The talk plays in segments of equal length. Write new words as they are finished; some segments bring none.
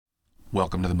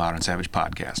Welcome to the Modern Savage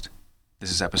Podcast.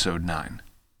 This is episode 9.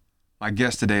 My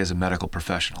guest today is a medical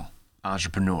professional,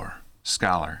 entrepreneur,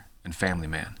 scholar, and family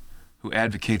man who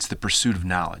advocates the pursuit of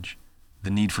knowledge, the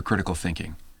need for critical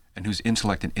thinking, and whose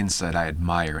intellect and insight I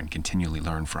admire and continually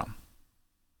learn from.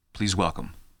 Please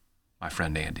welcome my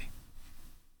friend Andy.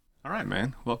 All right,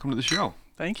 man. Welcome to the show.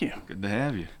 Thank you. Good to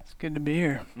have you. It's good to be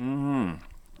here. Nothing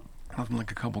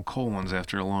like a couple cold ones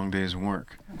after a long day's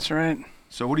work. That's right.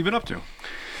 So what have you been up to?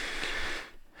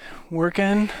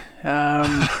 Working.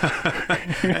 Kind of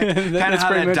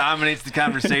how that dominates the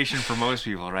conversation for most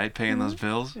people, right? Paying those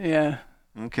bills. Yeah.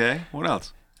 Okay. What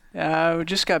else? We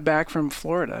just got back from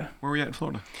Florida. Where were you at in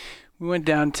Florida? We went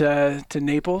down to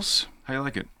Naples. How you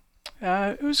like it?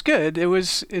 It was good.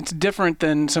 It's different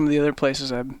than some of the other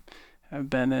places I've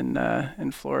been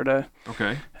in Florida.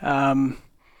 Okay.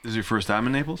 This is your first time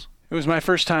in Naples? It was my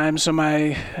first time. So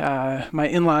my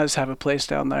in-laws have a place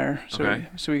down there. So Okay.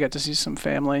 we got to see some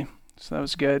family. So that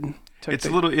was good. It's a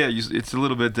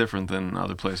little bit different than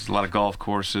other places. A lot of golf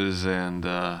courses and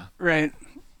right.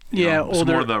 it's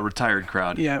more of the retired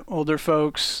crowd. Yeah, older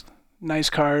folks,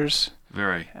 nice cars.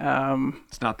 Very.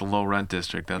 It's not the low rent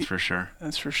district, that's for sure.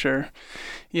 That's for sure.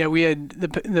 Yeah, we had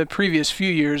the previous few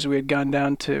years we had gone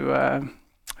down to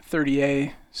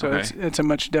 30A, so Okay. it's a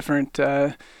much different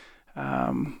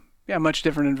much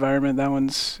different environment. That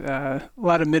one's a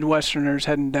lot of Midwesterners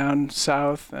heading down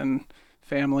south and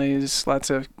families, lots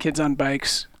of kids on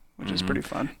bikes, which is pretty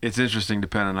fun. It's interesting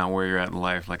depending on where you're at in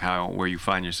life, like where you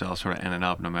find yourself sort of ending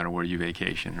up no matter where you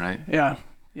vacation, right? Yeah,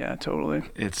 totally.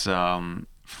 It's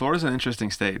Florida's an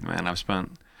interesting state, man.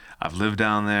 I've lived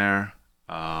down there.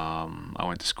 I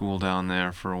went to school down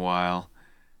there for a while,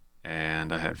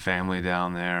 and I had family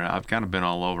down there. I've kind of been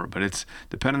all over, but it's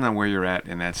depending on where you're at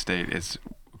in that state, it's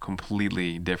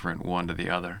completely different one to the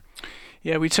other.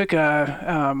 Yeah, we took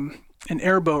an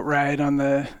airboat ride on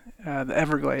the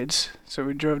Everglades. So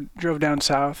we drove down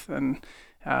south and.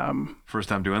 First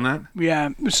time doing that? Yeah.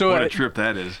 So what a trip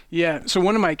that is. Yeah. So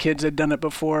one of my kids had done it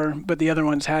before, but the other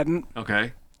ones hadn't.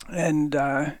 Okay. And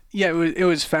it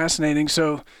was fascinating.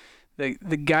 So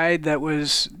the guide that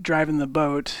was driving the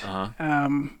boat, I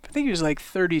think he was like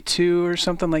 32 or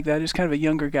something like that. He was kind of a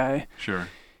younger guy. Sure.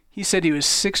 He said he was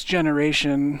sixth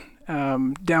generation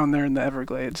down there in the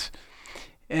Everglades,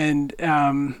 and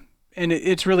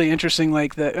it's really interesting.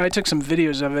 Like I took some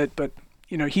videos of it, but.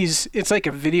 It's like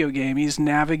a video game. He's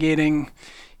navigating,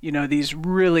 these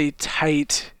really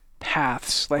tight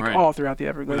paths, like right. all throughout the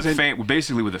Everglades.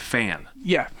 Basically with a fan.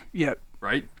 Yeah.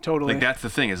 Right? Totally. Like that's the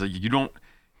thing is like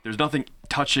there's nothing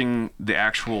touching the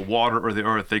actual water or the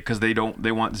earth because they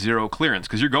want zero clearance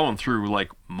because you're going through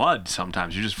like mud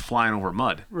sometimes. You're just flying over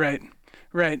mud. Right.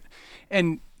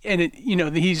 And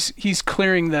he's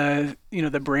clearing the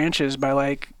branches by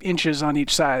like inches on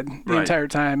each side the entire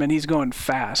time, and he's going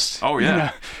fast. Oh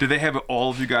yeah. Did they have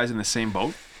all of you guys in the same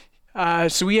boat?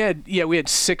 So we had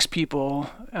 6 people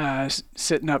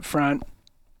sitting up front,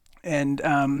 and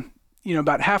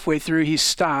about halfway through he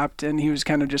stopped and he was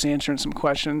kind of just answering some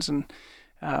questions, and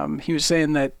he was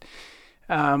saying that.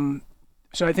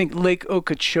 So I think Lake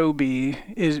Okeechobee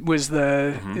is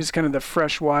kind of the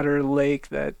freshwater lake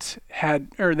that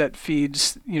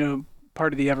feeds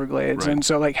part of the Everglades, right. And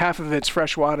so like half of it's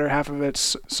freshwater, half of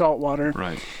it's saltwater,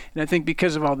 right? And I think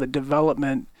because of all the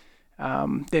development,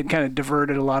 they'd kind of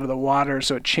diverted a lot of the water,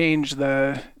 so it changed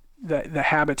the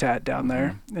habitat down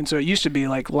there, and so it used to be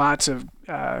like lots of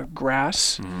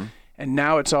grass. And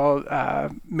now it's all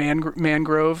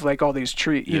mangrove, like all these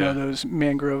trees, those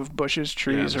mangrove bushes,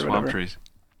 trees, or whatever. Trees.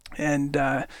 And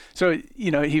so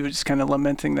he was kind of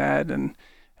lamenting that, and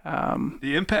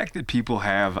the impact that people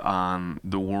have on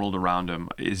the world around them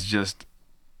is just,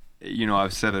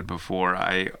 I've said it before.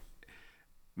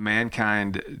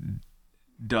 Mankind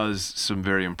does some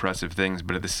very impressive things,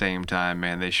 but at the same time,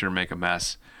 man, they sure make a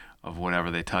mess of whatever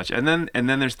they touch. And then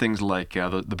there's things like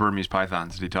the Burmese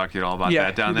pythons. Did he talk to you at all about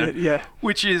that down there? Yeah.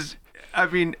 Which is,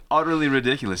 utterly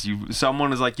ridiculous.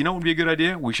 Someone is like, what would be a good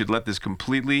idea? We should let this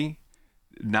completely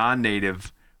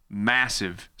non-native,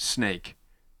 massive snake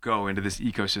go into this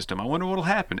ecosystem. I wonder what'll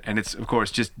happen. And it's, of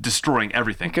course, just destroying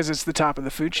everything. Because it's the top of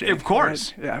the food chain. Of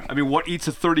course. Right? Yeah. What eats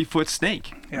a 30-foot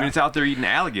snake? Yeah. It's out there eating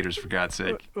alligators, for God's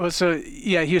sake. Well, so,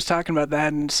 he was talking about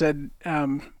that and said,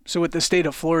 so what the state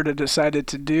of Florida decided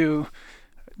to do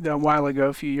a while ago,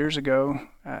 a few years ago,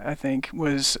 I think,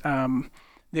 was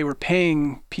they were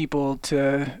paying people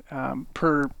to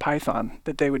per python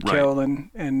that they would kill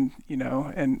and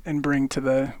bring to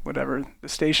the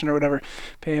station or whatever,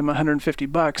 pay them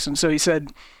 $150. And so he said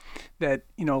that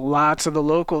lots of the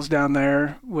locals down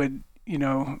there would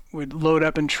load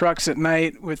up in trucks at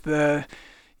night with the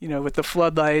with the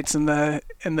floodlights and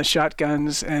the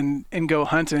shotguns and go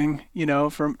hunting,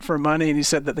 for money. And he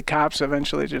said that the cops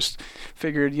eventually just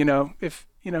figured, if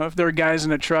there were guys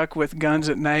in a truck with guns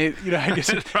at night, I guess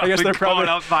they're probably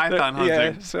out python hunting.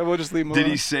 Yeah, so we'll just leave them alone.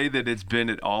 Did he say that it's been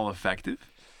at all effective?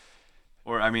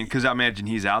 Or, because I imagine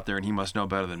he's out there and he must know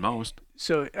better than most.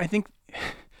 So I think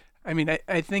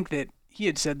that he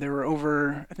had said there were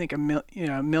over, I think, a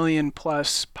million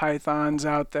plus pythons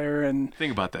out there. And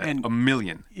think about that. A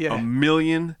million. Yeah. A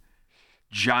million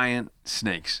giant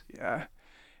snakes. Yeah.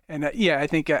 And I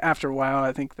think after a while,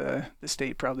 I think the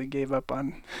state probably gave up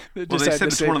on. Well, they said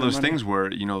it's one of those things where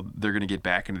they're going to get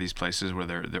back into these places where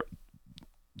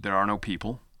there are no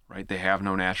people, right? They have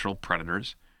no natural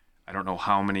predators. I don't know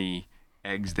how many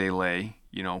eggs they lay,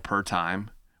 per time,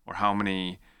 or how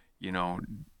many,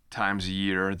 times a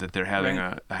year that they're having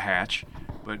a hatch.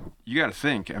 But you got to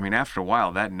think. After a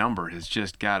while, that number has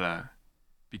just got to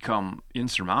become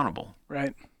insurmountable.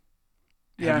 Right.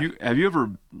 Yeah. Have you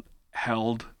ever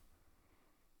held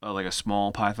like a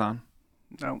small python?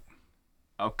 No.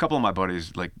 A couple of my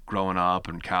buddies, like growing up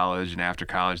in college and after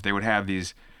college, they would have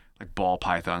these like ball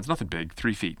pythons, nothing big,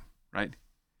 3 feet, right?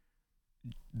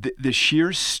 The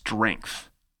sheer strength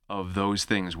of those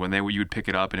things when you would pick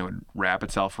it up and it would wrap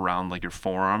itself around like your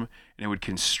forearm and it would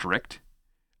constrict.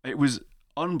 It was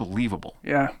unbelievable.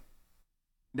 Yeah.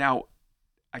 Now,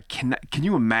 can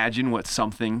you imagine what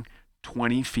something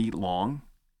 20 feet long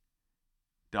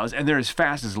does? And they're as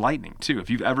fast as lightning too. If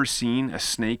you've ever seen a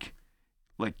snake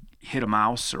like hit a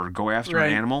mouse or go after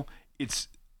an animal, it's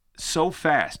so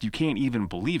fast you can't even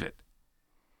believe it.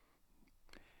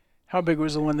 How big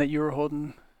was the one that you were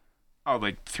holding? Oh,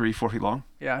 like 3-4 feet long?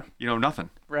 Yeah.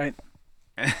 Nothing. Right.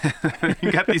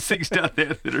 You got these things down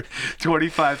there that are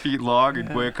 25 feet long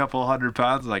and weigh a couple 100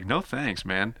 pounds. Like, no thanks,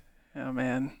 man. Oh,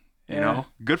 man. Yeah.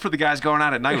 Good for the guys going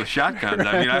out at night with shotguns.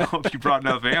 Right. I hope you brought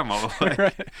enough ammo.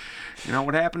 Like,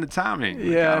 what happened to Tommy?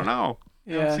 Like, I don't know.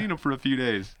 I haven't seen him for a few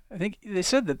days. I think they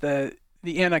said that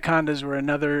the anacondas were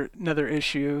another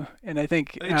issue, and I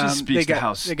think it just speaks to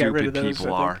how stupid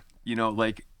people are.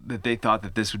 Like that they thought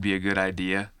that this would be a good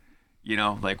idea.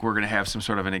 Like we're gonna have some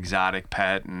sort of an exotic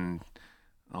pet, and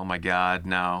oh my God,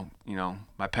 now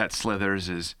my pet Slithers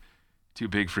is too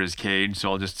big for his cage,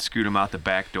 so I'll just scoot him out the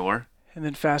back door. And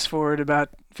then fast forward about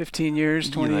 15 years,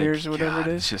 20 years, or whatever it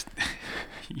is. It's just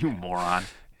you moron.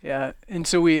 Yeah, and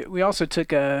so we also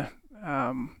took a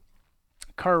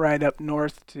car ride up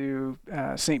north to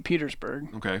St.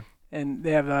 Petersburg. Okay. And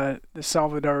they have the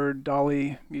Salvador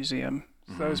Dali Museum.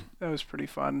 So that was pretty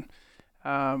fun.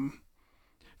 Do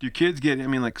your kids get?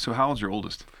 So how old's your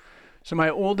oldest? So my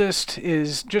oldest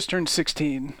is just turned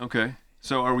 16. Okay.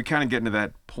 So are we kind of getting to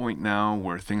that point now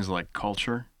where things like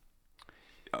culture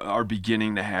are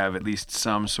beginning to have at least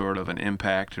some sort of an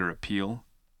impact or appeal?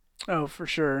 Oh, for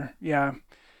sure. Yeah.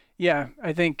 Yeah.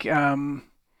 I think, it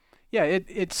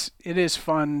is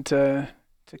fun to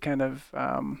kind of,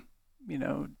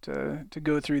 to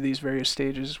go through these various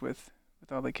stages with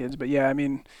all the kids. But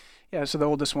so the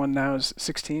oldest one now is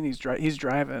 16. He's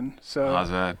driving. So how's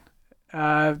that?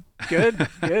 Good.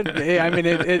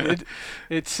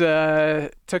 It's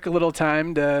took a little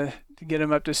time to get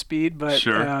him up to speed, but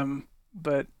sure.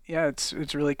 But yeah,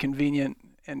 it's really convenient,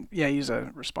 and he's a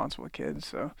responsible kid.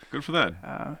 So good for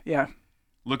that. Yeah.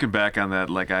 Looking back on that,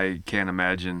 like I can't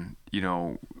imagine,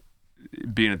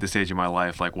 being at this stage of my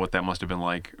life, like what that must have been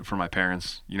like for my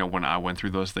parents. When I went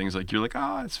through those things, like you're like,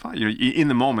 oh, it's fine. In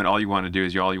the moment, all you want to do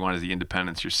is all you want is the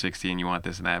independence. You're 60 and you want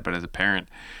this and that. But as a parent,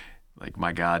 like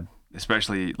my God,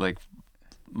 especially like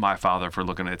my father for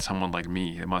looking at someone like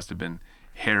me, it must have been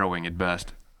harrowing at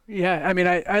best. Yeah,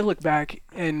 I look back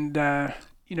and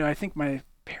I think my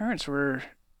parents were,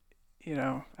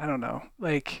 I don't know,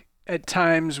 like at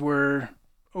times were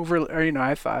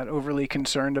I thought overly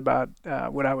concerned about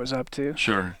what I was up to.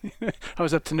 Sure. I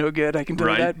was up to no good, I can tell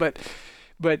you that, but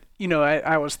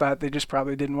I always thought they just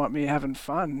probably didn't want me having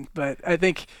fun. But I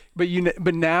think but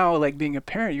now, like being a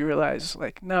parent, you realize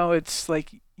like no, it's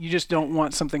like you just don't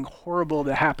want something horrible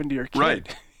to happen to your kid.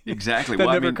 Right. Exactly. That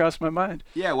never crossed my mind.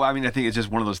 Yeah, well, I think it's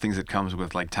just one of those things that comes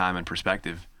with like time and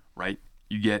perspective, right?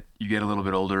 You get a little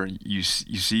bit older, you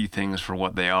see things for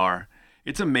what they are.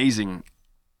 It's amazing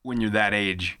when you're that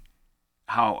age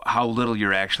how little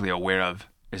you're actually aware of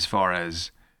as far as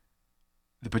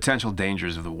the potential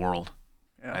dangers of the world.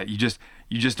 Yeah. You just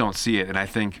don't see it, and I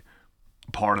think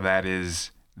part of that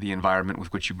is the environment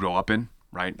with which you grow up in,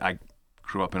 right? I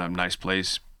grew up in a nice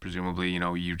place, presumably,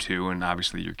 you too, and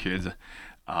obviously your kids.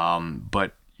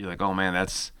 But you're like, oh man, a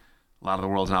lot of the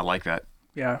world's not like that.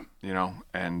 Yeah.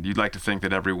 And you'd like to think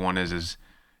that everyone is as,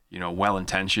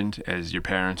 well-intentioned as your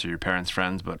parents or your parents'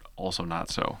 friends, but also not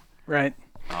so. Right.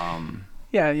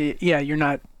 Yeah. You're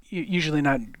not usually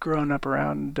not growing up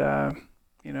around,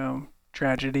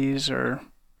 tragedies or,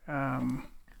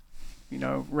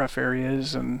 rough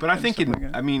areas But I think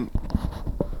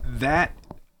that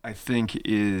I think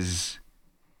is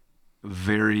a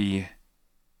very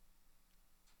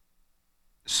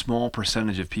small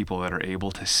percentage of people that are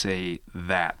able to say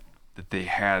that they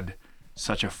had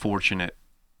such a fortunate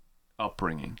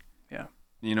upbringing. Yeah.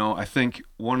 I think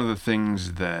one of the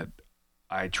things that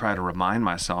I try to remind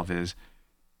myself is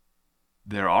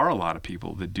there are a lot of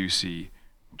people that do see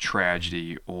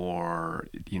tragedy or,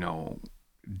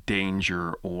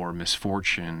 danger or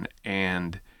misfortune,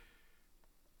 and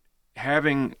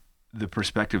having the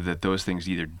perspective that those things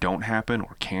either don't happen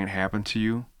or can't happen to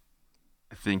you,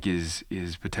 I think is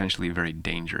potentially very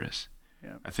dangerous.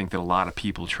 Yeah. I think that a lot of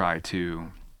people try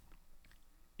to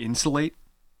insulate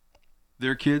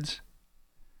their kids,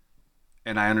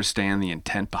 and I understand the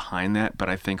intent behind that, but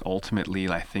I think ultimately,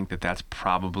 that that's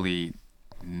probably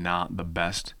not the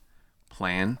best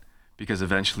plan, because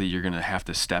eventually you're going to have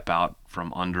to step out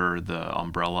from under the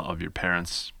umbrella of your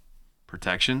parents'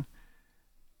 protection,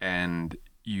 and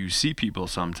you see people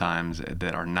sometimes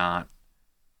that are not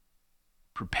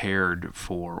prepared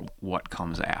for what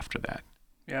comes after that.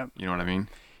 Yeah. You know what I mean?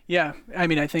 Yeah. I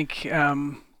mean, I think,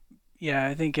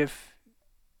 I think if,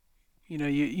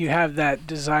 you have that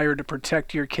desire to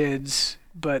protect your kids,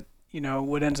 but,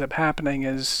 what ends up happening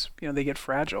is, they get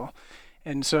fragile.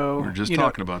 And so we were just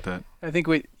talking about that. I think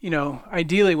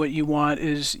ideally what you want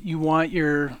is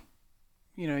your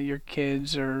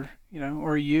kids or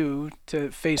you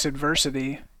to face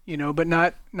adversity, but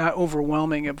not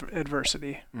overwhelming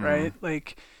adversity, right?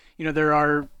 Like, there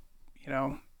are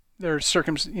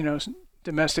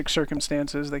domestic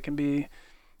circumstances that can be,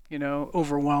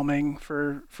 overwhelming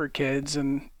for kids,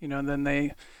 and, then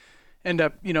they end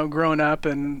up, growing up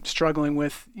and struggling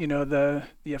with, the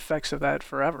effects of that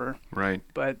forever. Right.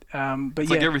 But it's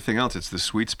like everything else, it's the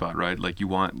sweet spot, right? Like you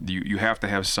have to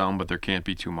have some, but there can't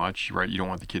be too much, right? You don't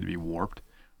want the kid to be warped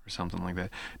or something like that.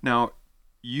 Now,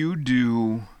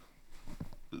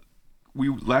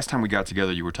 last time we got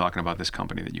together, you were talking about this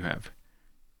company that you have.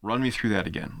 Run me through that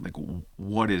again. Like,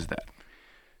 what is that?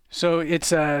 So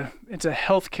it's a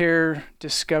healthcare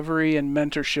discovery and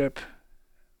mentorship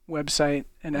website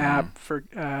and app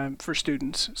for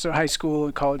students. So high school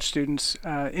and college students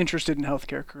interested in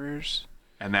healthcare careers.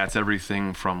 And that's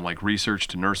everything from like research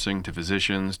to nursing to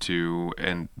physicians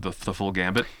and the full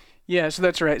gambit? Yeah, so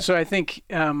that's right. So I think,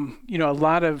 a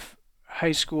lot of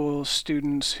high school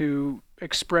students who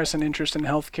express an interest in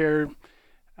healthcare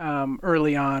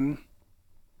early on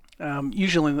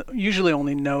usually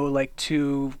only know like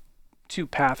two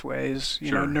pathways,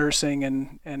 Sure.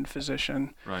 nursing and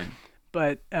physician. Right.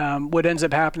 But what ends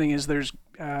up happening is there's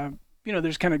a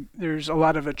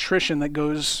lot of attrition that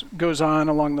goes on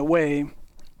along the way.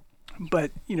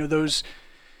 But those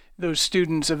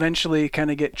students eventually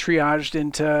kind of get triaged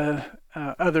into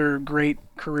other great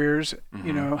careers,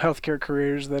 healthcare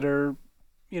careers that are,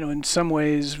 in some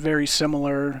ways very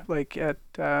similar, like at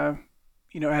their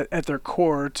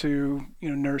core to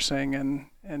nursing and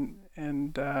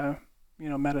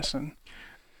medicine.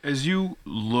 As you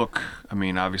look, I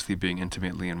mean, obviously being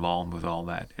intimately involved with all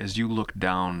that, as you look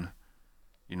down,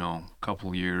 a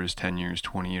couple years, 10 years,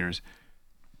 20 years,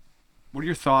 what are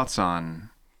your thoughts on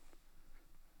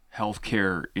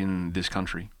healthcare in this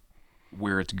country,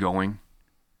 where it's going,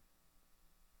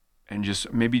 and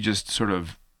just sort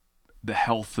of the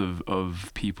health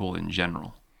of people in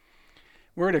general?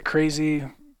 We're at a crazy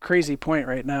point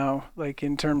right now, like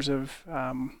in terms of,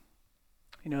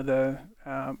 the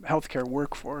healthcare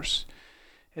workforce.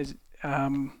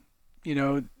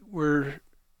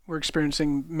 We're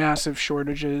experiencing massive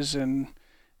shortages in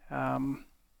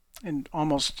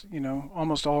almost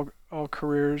all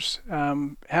careers,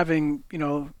 having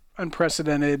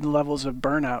unprecedented levels of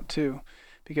burnout too,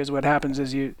 because what happens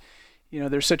is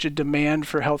there's such a demand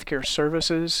for healthcare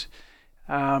services,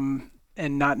 and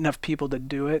not enough people to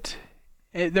do it.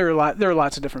 There are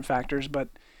lots of different factors, but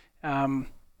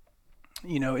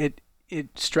it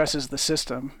stresses the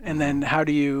system. And then how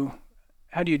do you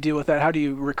deal with that? How do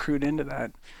you recruit into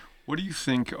that? What do you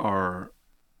think are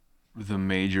the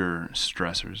major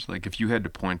stressors? Like, if you had to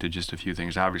point to just a few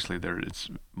things, obviously it's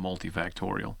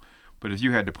multifactorial, but if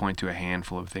you had to point to a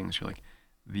handful of things, you're like,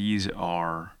 these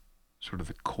are sort of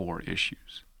the core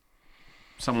issues.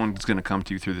 Someone's going to come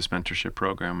to you through this mentorship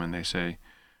program and they say,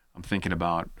 I'm thinking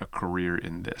about a career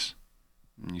in this.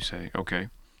 And you say, okay,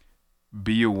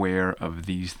 be aware of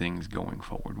these things going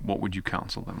forward. What would you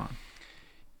counsel them on?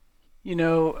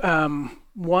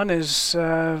 One is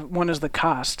the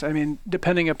cost. I mean,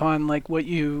 depending upon like what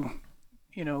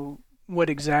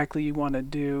exactly you want to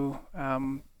do.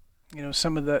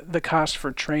 Some of the cost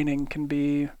for training can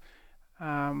be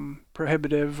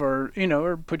prohibitive, or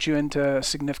put you into a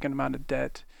significant amount of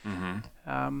debt. Mm-hmm.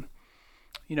 I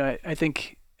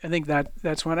think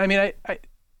that's one. I mean,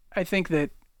 I think that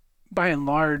by and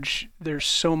large, there's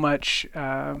so much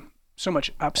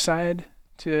upside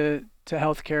to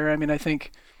healthcare. I mean, I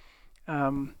think,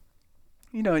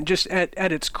 just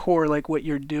at its core, like what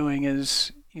you're doing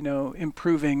is,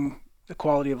 improving the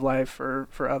quality of life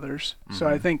for others. Mm-hmm. So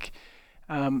I think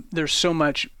there's so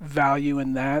much value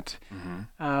in that.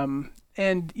 Mm-hmm.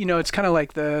 And it's kind of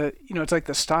like it's like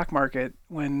the stock market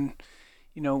when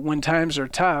times are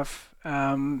tough,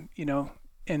 and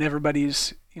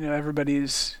everybody's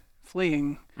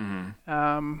fleeing.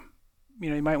 Mm-hmm.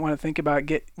 You might want to think about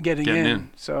getting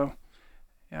in. So,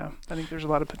 yeah, I think there's a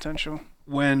lot of potential.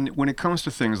 When it comes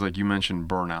to things like you mentioned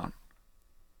burnout,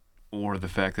 or the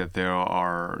fact that there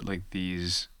are like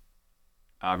these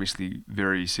obviously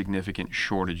very significant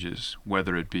shortages,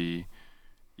 whether it be,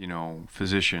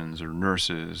 physicians or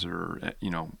nurses or,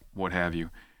 what have you.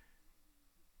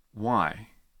 Why?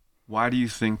 Why do you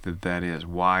think that is?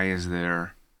 Why is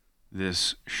there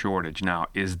this shortage? Now,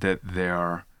 is it that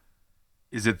there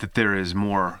is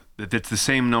more, that it's the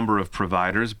same number of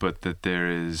providers, but that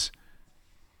there is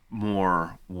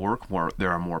more work,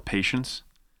 there are more patients?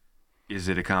 Is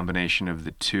it a combination of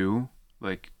the two?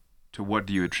 Like, to what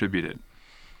do you attribute it?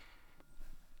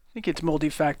 I think it's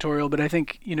multifactorial, but I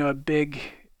think, a big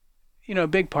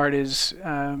part is,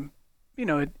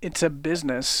 it's a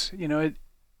business.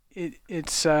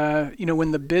 It's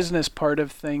when the business part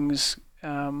of things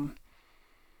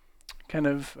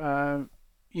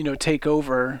take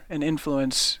over and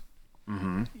influence,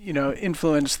 mm-hmm.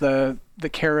 Influence the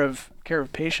care of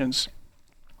patients.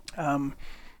 I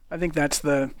think that's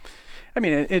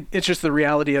it's just the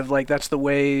reality of like that's the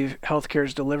way healthcare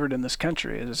is delivered in this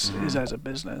country is as a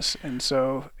business, and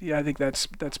so I think that's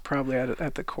probably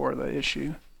at the core of the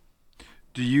issue.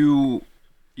 Do you,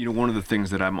 one of the things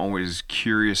that I'm always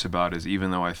curious about is,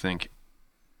 even though I think,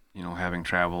 having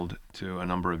traveled to a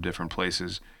number of different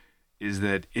places, is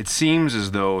that it seems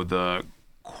as though the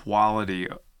quality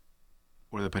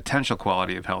or the potential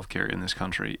quality of healthcare in this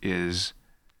country is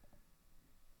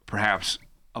perhaps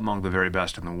among the very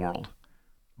best in the world,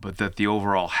 but that the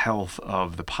overall health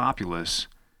of the populace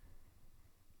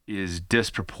is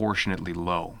disproportionately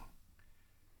low.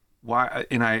 Why?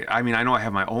 And I mean, I know I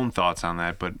have my own thoughts on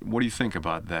that, but what do you think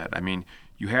about that? I mean,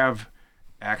 you have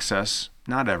access,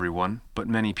 not everyone, but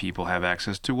many people have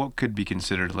access to what could be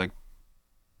considered, like,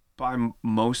 by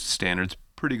most standards,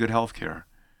 pretty good healthcare.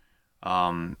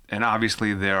 And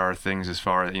obviously there are things as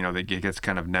far as, that gets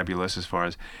kind of nebulous as far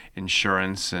as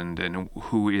insurance and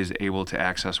who is able to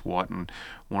access what. And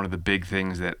one of the big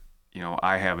things that,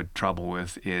 I have a trouble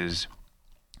with is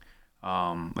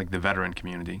like the veteran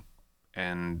community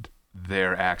and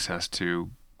their access to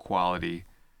quality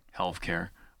healthcare.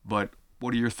 But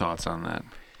what are your thoughts on that?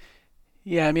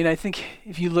 Yeah, I mean, I think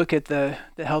if you look at the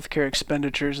healthcare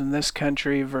expenditures in this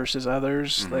country versus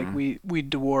others, mm-hmm. like we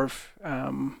dwarf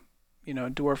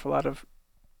a lot of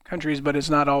countries, but it's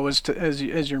not always as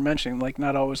you're mentioning, like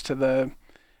not always to the,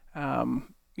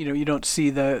 you don't see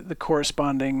the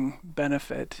corresponding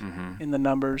benefit mm-hmm. in the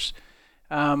numbers.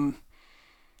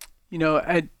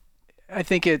 I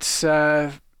think it's,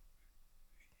 I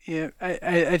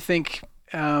think,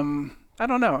 I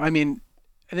don't know. I mean,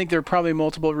 I think there are probably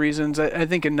multiple reasons. I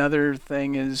think another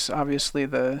thing is obviously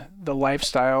the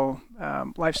lifestyle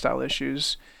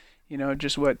issues,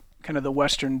 just what kind of the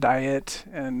Western diet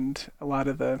and a lot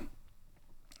of the,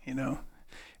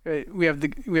 we have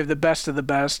the best of the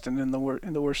best and then the worst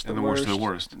of the worst. And the worst of the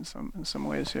worst. In some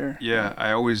ways here. Yeah,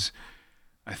 I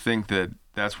think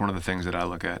that's one of the things that I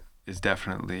look at is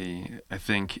definitely, I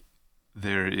think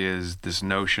there is this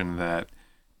notion that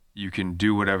you can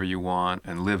do whatever you want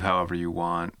and live however you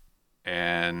want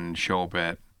and show up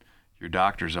at your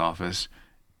doctor's office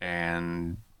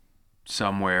and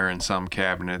somewhere in some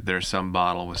cabinet there's some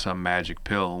bottle with some magic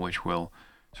pill which will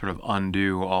sort of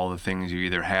undo all the things you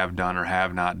either have done or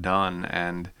have not done.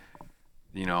 And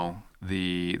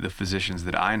the physicians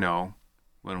that I know,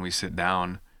 when we sit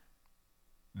down,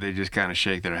 they just kind of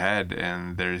shake their head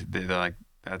and they're like,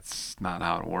 that's not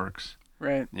how it works.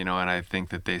 Right. And I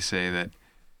think that they say that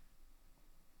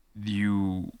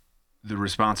the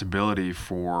responsibility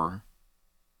for,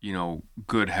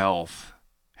 good health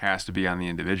has to be on the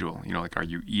individual. Like, are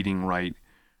you eating right?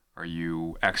 Are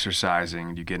you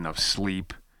exercising? Do you get enough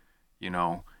sleep?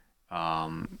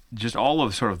 just all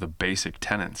of sort of the basic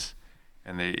tenets.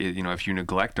 And if you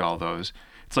neglect all those,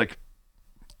 it's like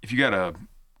if you got a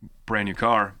brand new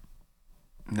car,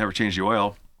 never change the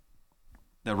oil,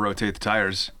 never rotate the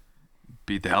tires,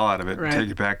 beat the hell out of it, Right. take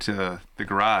it back to the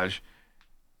garage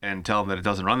and tell them that it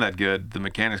doesn't run that good, the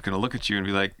mechanic's going to look at you and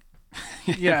be like,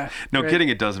 Yeah. no right. kidding,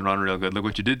 it doesn't run real good. Look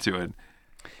what you did to it.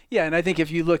 Yeah, and I think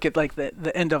if you look at like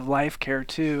the end of life care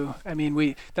too, I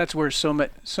mean, that's where so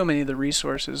many of the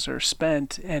resources are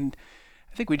spent, and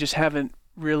I think we just haven't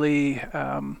really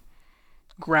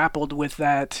grappled with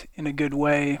that in a good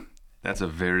way. That's a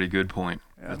very good point.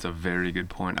 Yeah. That's a very good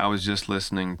point. I was just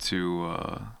listening to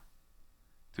a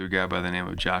guy by the name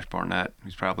of Josh Barnett,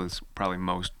 who's probably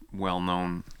most well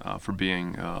known for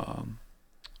being a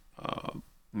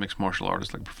mixed martial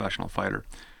artist, like a professional fighter,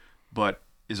 but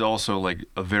is also like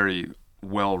a very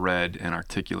well-read and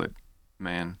articulate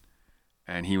man.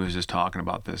 And he was just talking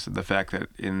about this, the fact that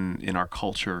in our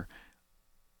culture,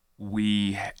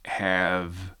 we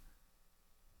have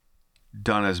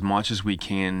done as much as we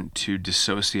can to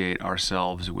dissociate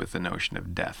ourselves with the notion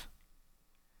of death.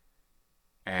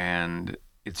 And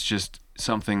it's just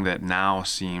something that now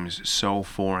seems so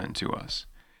foreign to us.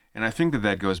 And I think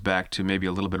that goes back to maybe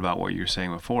a little bit about what you were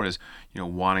saying before is,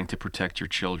 wanting to protect your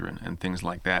children and things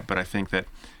like that. But I think that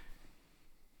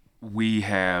we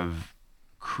have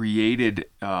created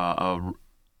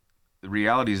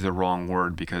reality is the wrong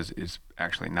word because it's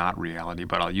actually not reality,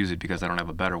 but I'll use it because I don't have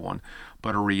a better one.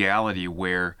 But a reality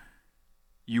where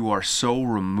you are so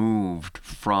removed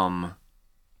from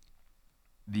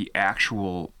the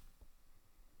actual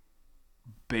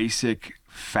basic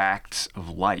facts of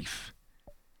life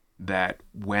that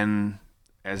when,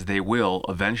 as they will,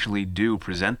 eventually do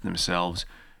present themselves,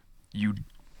 you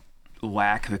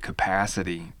lack the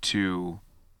capacity to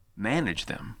manage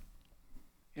them.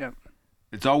 Yeah.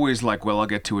 It's always like, well, I'll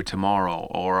get to it tomorrow,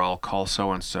 or I'll call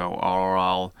so-and-so, or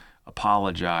I'll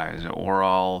apologize, or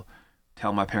I'll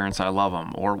tell my parents I love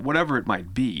them, or whatever it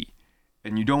might be.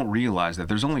 And you don't realize that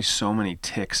there's only so many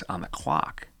ticks on the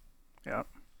clock. Yeah.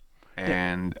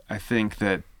 And I think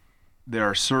that there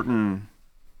are certain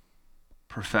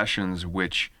professions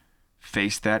which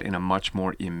face that in a much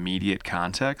more immediate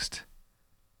context.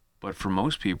 But for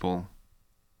most people,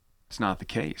 it's not the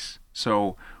case.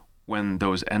 So when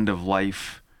those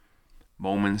end-of-life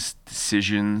moments,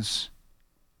 decisions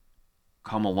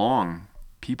come along,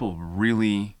 people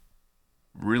really,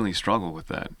 really struggle with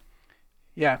that.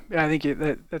 Yeah, I think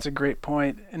that's a great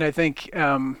point. And I think,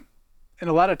 and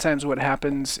a lot of times what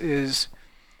happens is,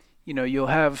 you'll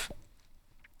have,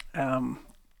 there'll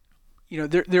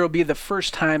be the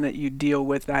first time that you deal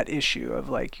with that issue of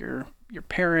like your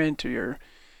parent or your,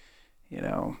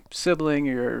 sibling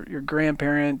or your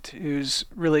grandparent who's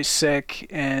really sick,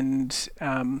 and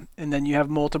then you have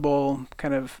multiple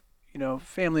kind of,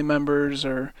 family members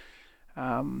or,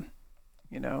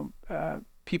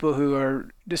 people who are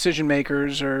decision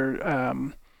makers or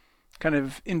kind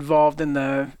of involved in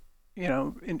the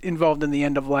involved in the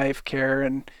end of life care,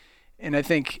 and I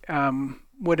think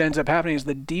what ends up happening is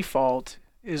the default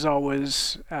is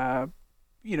always to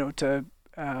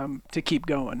keep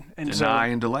going and deny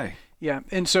and delay. Yeah,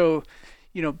 and so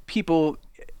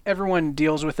everyone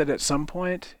deals with it at some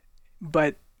point,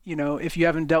 but if you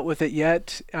haven't dealt with it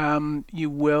yet, you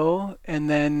will, and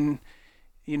then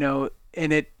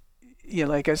and it. Yeah,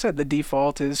 like I said, the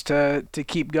default is to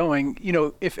keep going.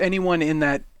 If anyone in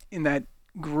that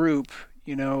group,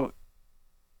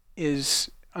 is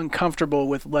uncomfortable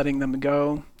with letting them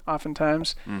go,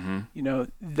 oftentimes,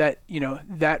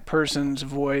 that person's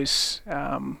voice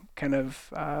kind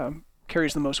of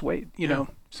carries the most weight. So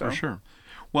for sure.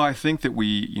 Well, I think that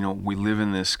we live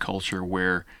in this culture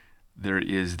where there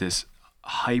is this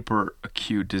hyper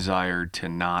acute desire to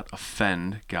not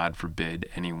offend, God forbid,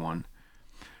 anyone.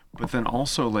 But then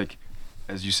also, like,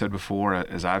 as you said before,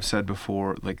 as I've said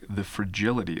before, like the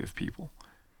fragility of people,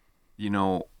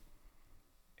 and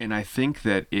I think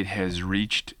that it has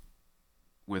reached,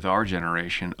 with our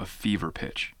generation, a fever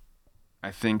pitch.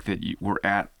 I think that we're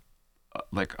at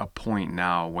like a point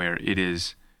now where it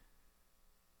is,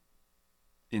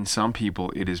 in some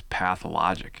people, it is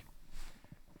pathologic.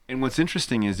 And what's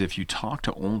interesting is if you talk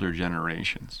to older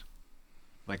generations,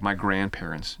 like my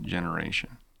grandparents'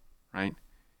 generation, right?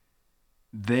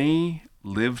 They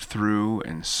lived through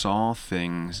and saw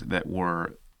things that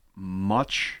were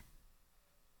much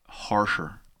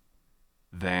harsher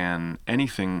than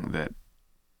anything that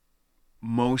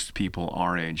most people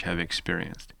our age have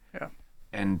experienced. Yeah.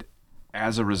 And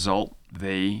as a result,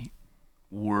 they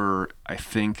were, I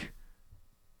think,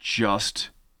 just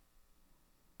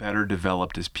better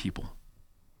developed as people.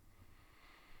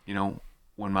 You know,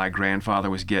 when my grandfather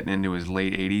was getting into his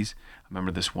late 80s, I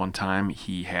remember this one time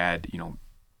he had, you know,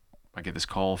 I get this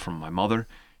call from my mother.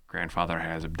 Grandfather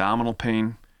has abdominal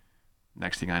pain.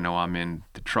 Next thing I know, I'm in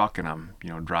the truck and I'm, you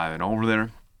know, driving over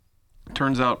there.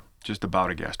 Turns out just a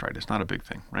bout of gastritis, not a big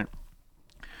thing, right?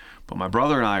 But my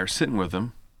brother and I are sitting with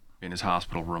him in his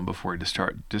hospital room before he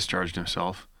discharged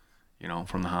himself, you know,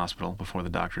 from the hospital before the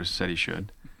doctors said he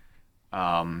should.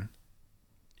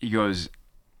 He goes,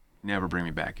 never bring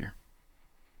me back here.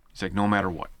 He's like, no matter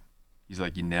what. He's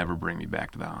like, you never bring me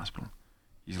back to the hospital.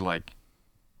 He's like,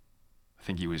 I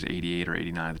think he was 88 or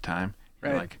 89 at the time.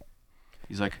 Right.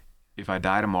 He's like, if I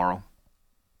die tomorrow,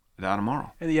 I die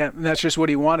tomorrow. And yeah, and that's just what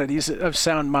he wanted. He's of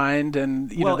sound mind,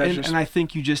 and you know, that's just. And I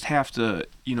think you just have to,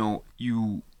 you know,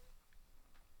 you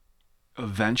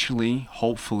eventually,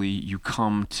 hopefully, you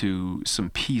come to some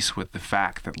peace with the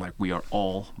fact that like we are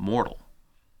all mortal.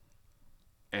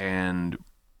 And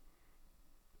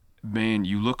man,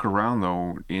 you look around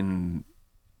though in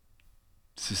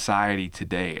society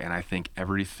today, and I think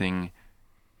everything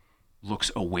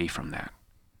looks away from that.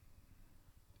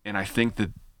 And I think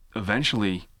that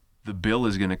eventually the bill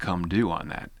is going to come due on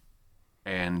that.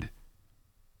 And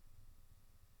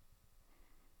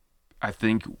I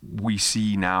think we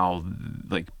see now,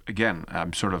 like, again,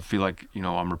 I'm sort of feel like, you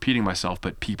know, I'm repeating myself,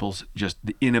 but people's just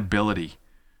the inability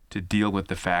to deal with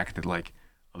the fact that, like,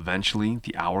 eventually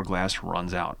the hourglass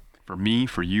runs out. For me,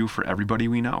 for you, for everybody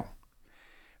we know.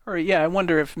 Or yeah, I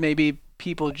wonder if maybe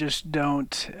people just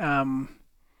don't,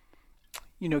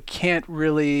 you know, can't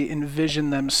really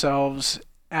envision themselves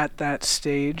at that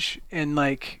stage and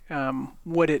like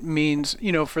what it means,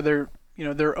 you know, for their, you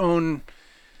know, their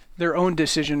own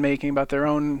decision making about their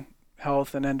own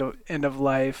health and end of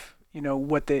life. You know,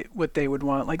 what they would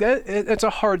want. Like that, it's a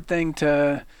hard thing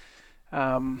to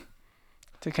kind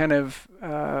of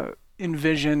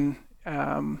envision.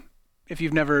 If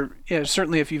you've never,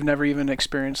 certainly if you've never even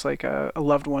experienced like a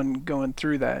loved one going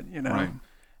through that, you know. Right.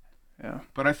 Yeah.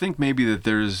 But I think maybe that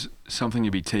there's something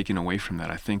to be taken away from that.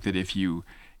 I think that if you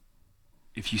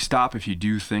stop, if you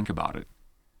do think about it,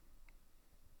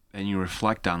 and you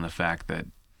reflect on the fact that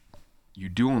you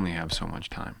do only have so much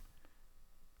time,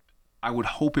 I would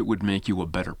hope it would make you a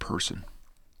better person.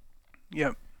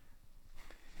 Yep.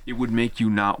 It would make you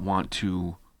not want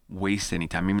to waste any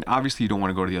time. I mean, obviously you don't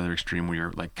want to go to the other extreme where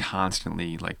you're like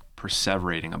constantly like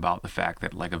perseverating about the fact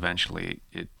that like eventually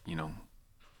it, you know,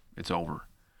 it's over.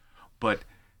 But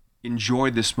enjoy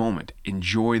this moment.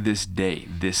 Enjoy this day,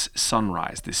 this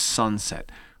sunrise, this sunset.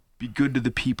 Be good to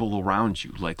the people around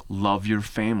you. Like love your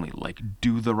family. Like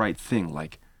do the right thing.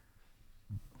 Like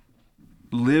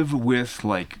live with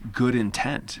like good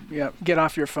intent. Yeah. Get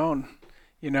off your phone.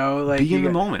 You know, like be in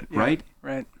the moment, yeah, right?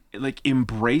 Right. Like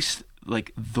embrace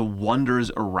like the wonders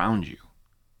around you.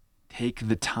 Take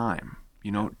the time,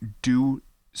 you know, do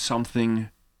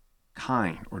something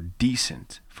kind or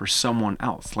decent for someone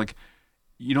else. Like,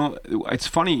 you know, it's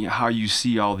funny how you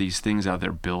see all these things out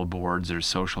there, billboards or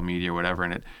social media or whatever,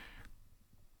 and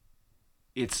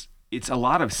it's a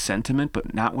lot of sentiment,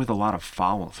 but not with a lot of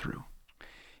follow through.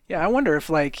 Yeah, I wonder if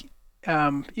like,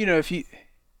 you know, if you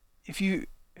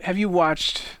have you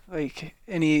watched like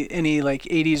any like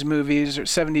 80s movies or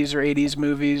 70s or 80s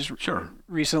movies Sure.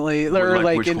 recently, or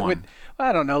like which one?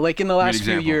 I don't know, like in the last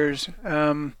few example. years.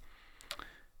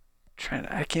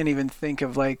 I can't even think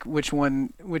of like which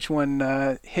one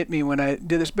hit me when I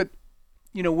did this, but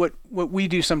you know what we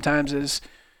do sometimes is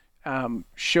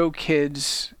show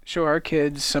our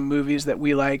kids some movies that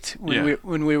we liked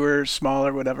when we were small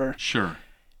or whatever. Sure.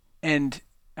 And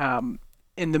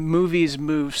the movies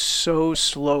move so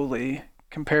slowly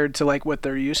compared to like what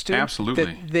they're used to. Absolutely.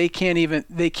 That they can't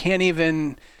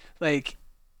even like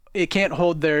it can't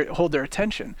hold their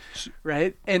attention,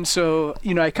 right? And so,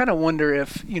 you know, I kind of wonder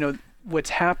if, you know,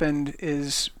 what's happened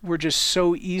is we're just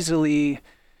so easily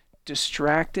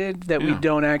distracted that we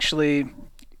don't actually,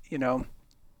 you know,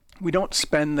 we don't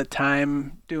spend the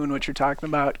time doing what you're talking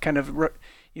about, kind of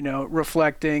you know,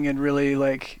 reflecting and really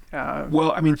like.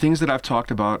 Well, I mean, things that I've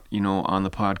talked about, you know, on the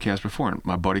podcast before. And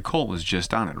my buddy Cole was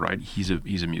just on it, right? He's a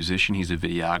musician, he's a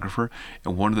videographer,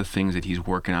 and one of the things that he's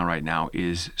working on right now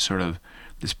is sort of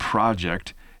this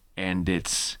project, and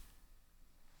it's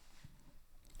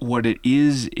what it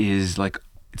is like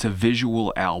it's a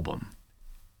visual album,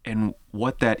 and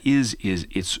what that is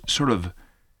it's sort of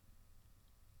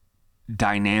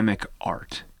dynamic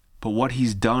art. But what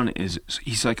he's done is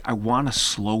he's like, I want to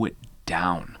slow it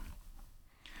down.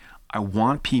 I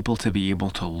want people to be able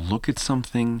to look at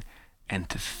something and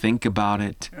to think about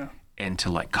it and to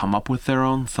like come up with their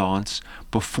own thoughts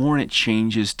before it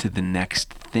changes to the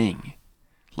next thing.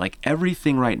 Like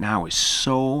everything right now is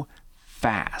so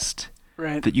fast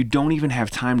Right. that you don't even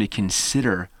have time to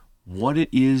consider what it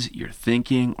is you're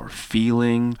thinking or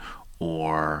feeling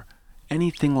or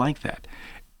anything like that.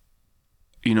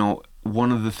 You know,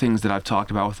 one of the things that I've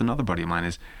talked about with another buddy of mine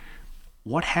is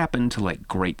what happened to like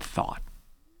great thought,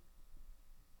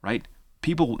 right?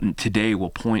 People today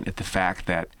will point at the fact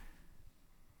that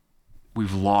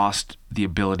we've lost the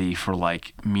ability for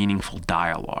like meaningful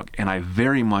dialogue. And I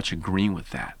very much agree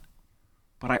with that.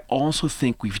 But I also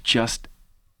think we've just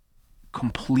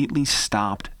completely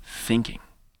stopped thinking.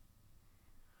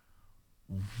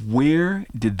 Where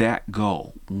did that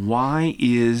go? Why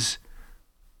is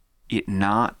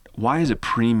a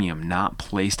premium not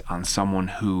placed on someone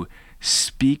who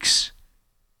speaks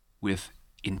with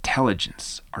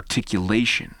intelligence,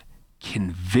 articulation,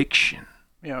 conviction,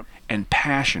 Yeah. and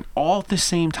passion all at the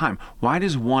same time? Why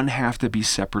does one have to be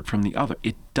separate from the other?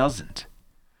 It doesn't.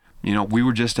 You know, we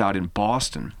were just out in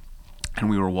Boston and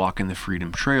we were walking the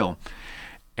Freedom Trail,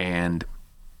 and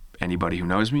anybody who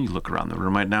knows me, you look around the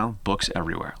room right now, books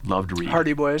everywhere. Love to read.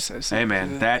 Hardy Boys. Hey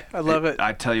man, I love it.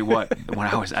 I tell you what,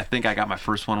 I think I got my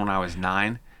first one when I was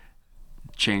 9.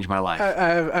 Changed my life.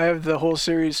 I have the whole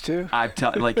series too.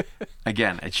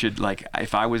 Again, it should, like,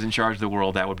 if I was in charge of the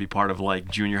world, that would be part of like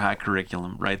junior high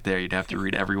curriculum right there. You'd have to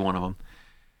read every one of them.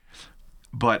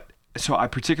 But so I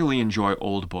particularly enjoy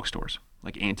old bookstores,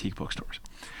 like antique bookstores.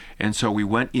 And so we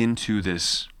found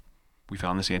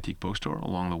this antique bookstore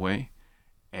along the way,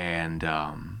 and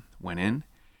went in,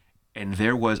 and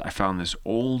I found this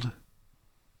old,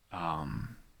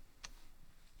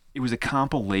 it was a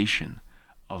compilation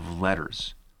of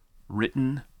letters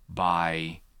written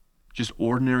by just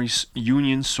ordinary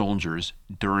Union soldiers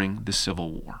during the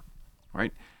Civil War,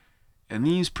 right? And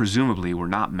these presumably were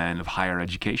not men of higher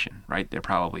education, right? They're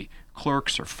probably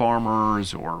clerks or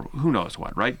farmers or who knows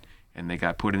what, right? And they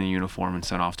got put in a uniform and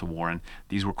sent off to war, and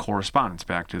these were correspondence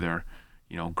back to their,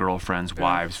 girlfriends,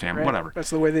 wives, family, right. whatever. That's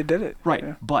the way they did it. Right.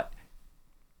 Yeah. But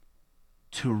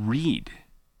to read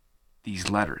these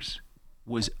letters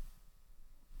was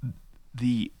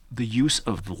the use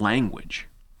of language,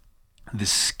 the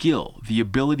skill, the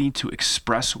ability to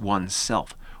express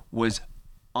oneself was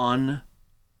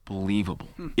unbelievable.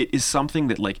 It is something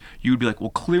that, like, you would be like, well,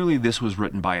 clearly this was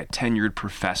written by a tenured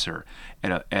professor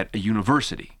at a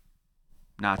university.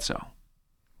 Not so.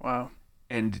 Wow.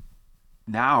 And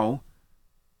now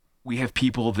we have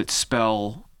people that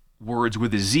spell words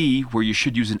with a Z where you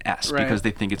should use an S, right, because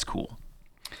they think it's cool.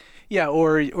 Yeah,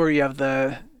 or you have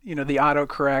the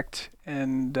autocorrect,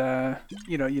 and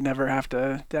you never have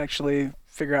to actually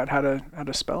figure out how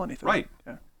to spell anything. Right.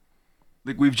 Yeah.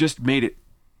 Like we've just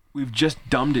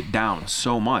dumbed it down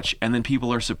so much, and then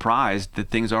people are surprised that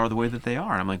things are the way that they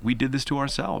are. I'm like, we did this to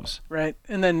ourselves. Right.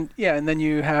 And then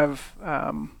you have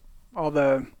all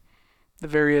the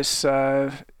various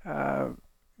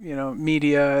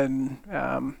media and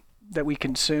that we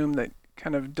consume that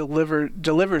kind of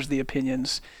delivers the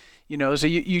opinions. So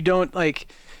you don't, like,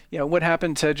 what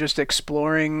happened to just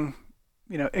exploring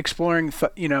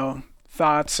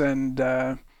thoughts and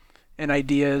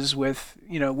ideas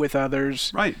with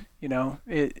others. Right.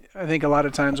 I think a lot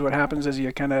of times what happens is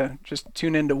you kind of just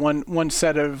tune into one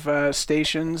set of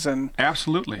stations, and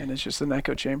absolutely, and it's just an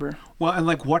echo chamber. Well, and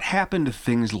like, what happened to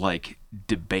things like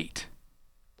debate,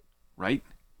 right?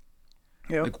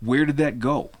 Yep. Like, where did that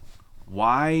go?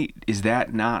 Why is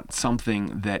that not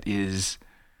something that is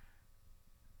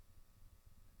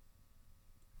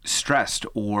stressed,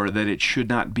 or that it should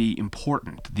not be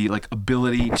important? The, like,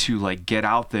 ability to, like, get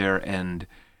out there and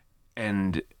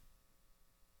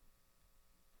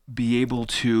be able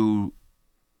to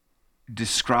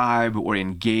describe or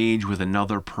engage with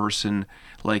another person,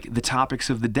 like the topics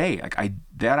of the day. Like I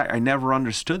never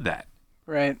understood that.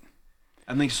 Right.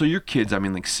 And like, so your kids, I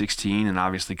mean, like 16 and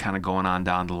obviously kind of going on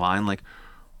down the line, like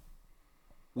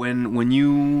when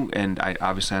you, and I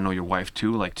know your wife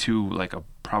too, like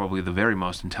probably the very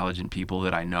most intelligent people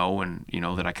that I know, and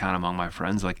that I count among my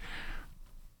friends, like,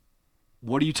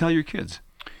 what do you tell your kids?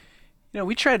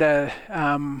 We try to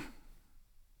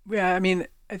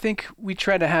I think we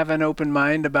try to have an open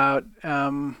mind about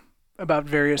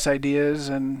various ideas,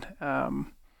 and not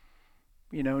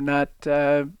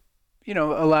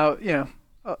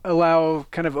allow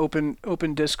kind of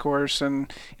open discourse,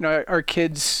 and our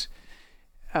kids.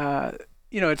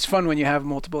 It's fun when you have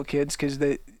multiple kids, because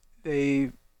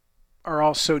they are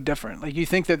all so different. Like, you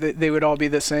think that they would all be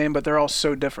the same, but they're all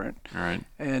so different. All right.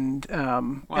 And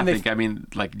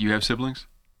like, you have siblings?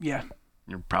 Yeah.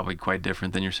 You're probably quite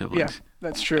different than your siblings. Yeah,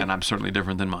 that's true. And I'm certainly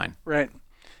different than mine. Right.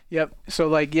 Yep. So,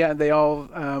 like, yeah, they all,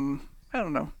 I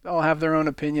don't know, all have their own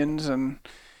opinions, and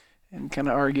and kind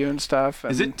of argue and stuff.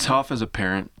 Is it tough as a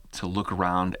parent to look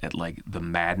around at like the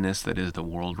madness that is the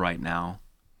world right now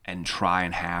and try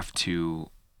and have to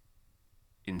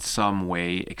in some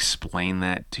way explain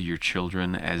that to your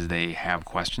children as they have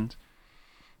questions?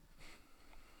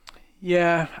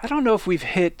 Yeah, I don't know if we've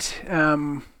hit. I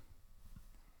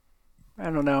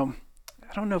don't know.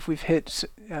 I don't know if we've hit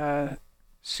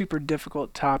super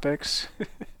difficult topics.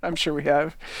 I'm sure we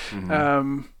have.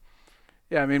 Mm-hmm.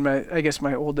 Yeah, I mean, I guess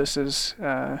my oldest is,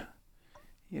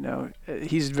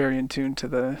 he's very in tune to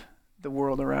the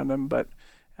world around him. But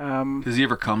does he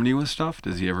ever come to you with stuff?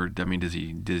 Does he ever? I mean, does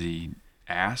he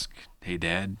ask, "Hey,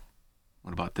 Dad,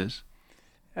 what about this?"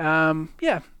 Yeah,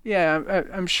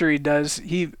 I'm sure he does.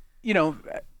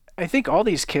 I think all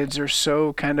these kids are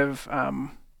so kind of,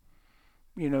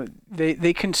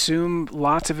 they consume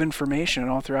lots of information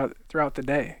all throughout the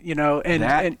day,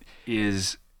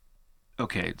 is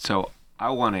okay. So I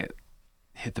want to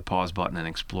hit the pause button and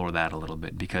explore that a little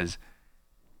bit, because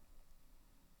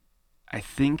I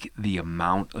think the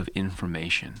amount of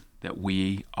information that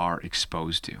we are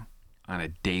exposed to on a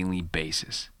daily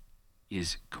basis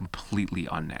is completely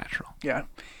unnatural. Yeah,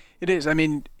 it is. I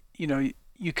mean,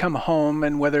 you come home,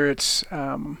 and whether it's,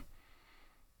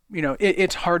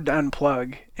 it's hard to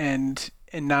unplug and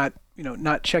not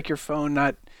check your phone,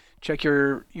 not check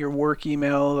your work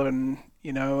email and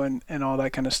all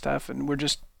that kind of stuff. And we're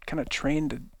just kind of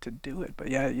trained to do it. But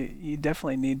yeah, you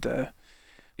definitely need to.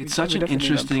 It's such an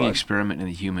interesting experiment in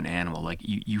the human animal. Like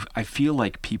I feel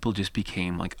like people just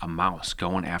became like a mouse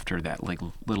going after that like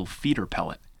little feeder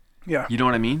pellet. Yeah. You know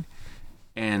what I mean?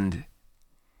 And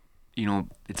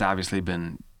it's obviously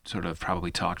been sort of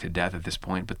probably talked to death at this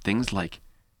point, but things like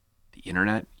the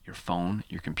internet, your phone,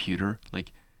 your computer,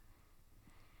 like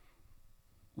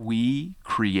we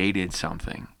created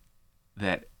something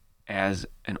that as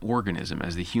an organism,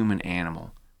 as the human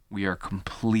animal, we are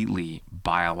completely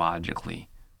biologically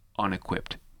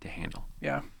unequipped to handle.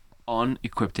 Yeah.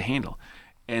 Unequipped to handle.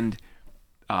 And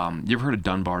you ever heard of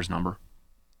Dunbar's number?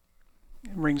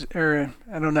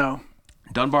 I don't know.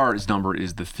 Dunbar's number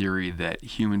is the theory that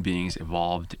human beings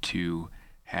evolved to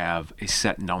have a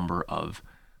set number of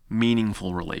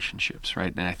meaningful relationships,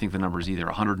 right? And I think the number is either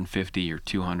 150 or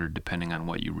 200, depending on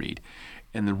what you read.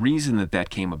 And the reason that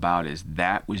came about is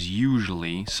that was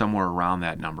usually somewhere around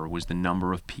that number was the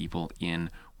number of people in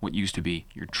what used to be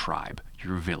your tribe,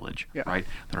 your village, right?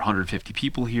 There are 150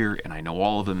 people here, and I know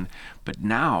all of them. But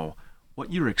now,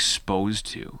 what you're exposed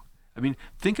to, I mean,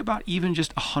 think about even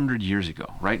just 100 years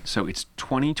ago, right? So it's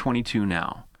 2022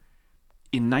 now.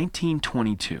 In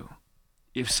 1922,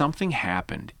 if something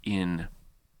happened in,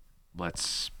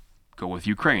 let's go with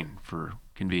Ukraine for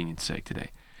convenience sake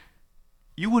today,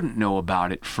 you wouldn't know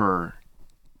about it for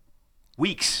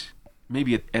weeks,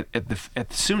 maybe at the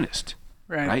soonest,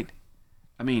 right?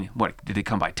 I mean, what, did they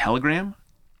come by telegram?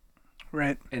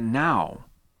 Right. And now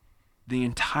the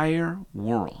entire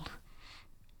world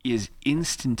is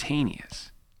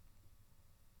instantaneous.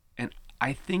 And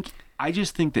I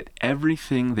just think that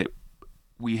everything that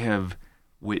we have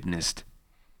witnessed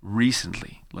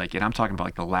recently, and I'm talking about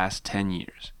like the last 10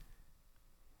 years,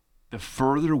 the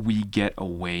further we get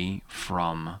away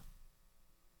from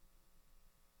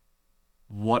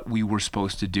what we were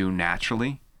supposed to do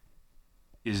naturally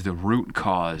is the root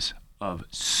cause of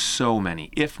so many,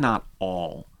 if not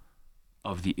all,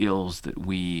 of the ills that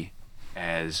we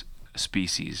as a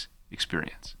species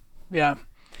experience. Yeah.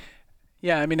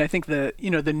 Yeah, I mean, I think the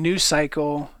news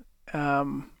cycle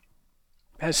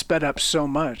has sped up so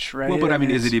much, right? Well, but I mean,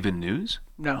 is it even news?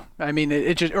 No. I mean,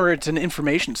 it's an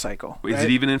information cycle. Is it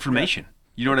even information? Yeah.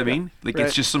 You know what I mean? Like,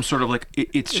 it's just some sort of like,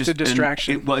 it's just a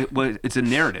distraction. It's a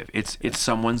narrative. It's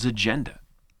someone's agenda.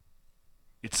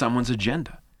 It's someone's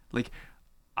agenda. Like,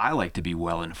 I like to be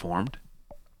well informed,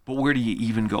 but where do you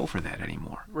even go for that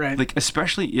anymore? Right. Like,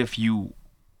 especially if you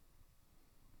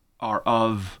are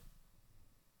of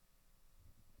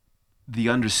the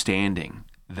understanding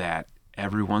that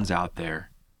everyone's out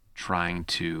there trying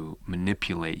to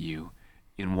manipulate you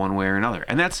in one way or another.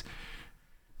 And that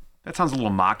sounds a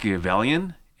little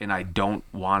Machiavellian, and I don't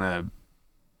want to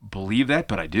believe that,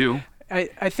 but I do.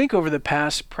 I think over the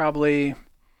past probably,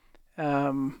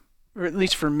 or at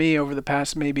least for me, over the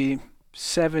past maybe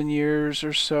 7 years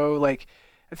or so, like,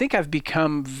 I think I've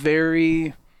become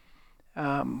very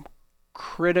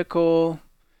critical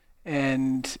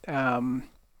and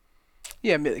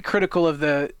critical of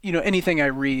the anything I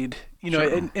read,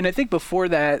 Sure. and I think before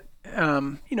that,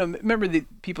 remember the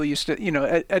people used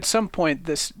to, at some point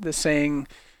the saying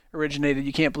originated,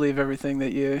 you can't believe everything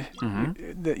that you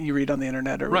read on the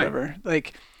internet or whatever. Right.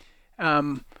 Like,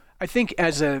 I think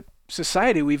as a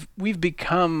society, we've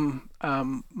become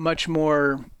much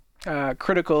more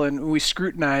critical, and we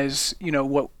scrutinize,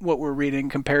 what we're reading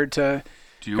compared to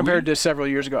several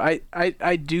years ago.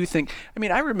 I do think. I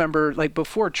mean, I remember like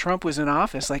before Trump was in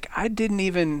office, like I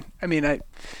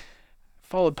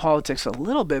followed politics a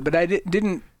little bit, but I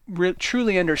didn't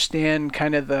truly understand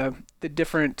kind of the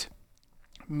different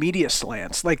media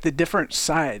slants, like the different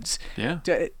sides. Yeah.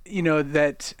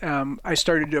 That I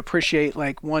started to appreciate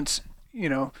like once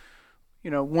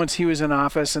once he was in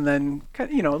office, and then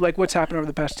like what's happened over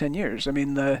the past 10 years. I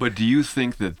mean But do you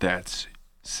think that that's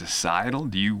societal?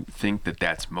 Do you think that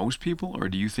that's most people, or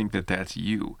do you think that that's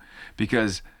you?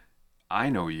 Because I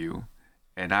know you,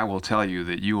 and I will tell you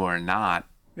that you are not.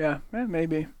 Yeah,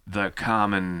 maybe. The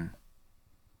common,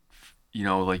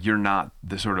 like you're not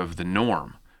the sort of the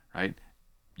norm, right?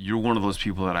 You're one of those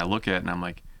people that I look at and I'm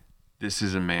like, this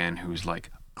is a man who's like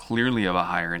clearly of a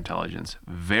higher intelligence,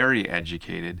 very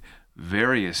educated,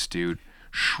 very astute,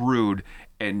 shrewd,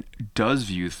 and does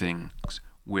view things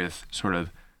with sort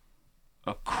of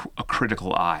a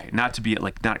critical eye. Not to be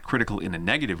like, not critical in a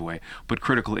negative way, but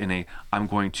critical in a, I'm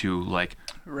going to like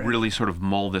really sort of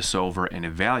mull this over and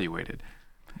evaluate it.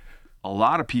 A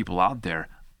lot of people out there,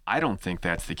 I don't think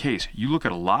that's the case. You look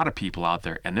at a lot of people out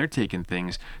there and they're taking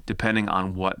things depending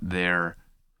on what their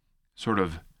sort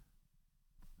of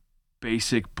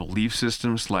basic belief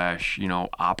system /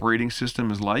 operating system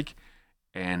is like,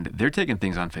 and they're taking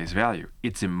things on face value.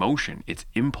 It's emotion, it's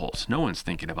impulse. No one's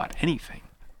thinking about anything.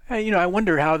 I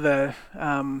wonder how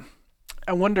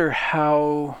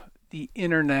the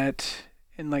internet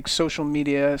and like social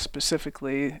media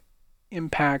specifically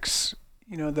impacts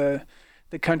the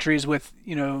countries with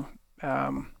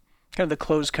kind of the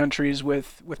closed countries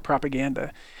with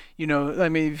propaganda. I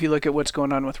mean, if you look at what's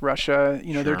going on with Russia,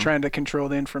 Sure. They're trying to control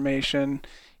the information.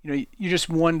 You just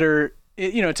wonder.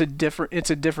 It's a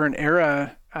different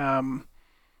era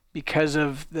because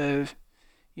of the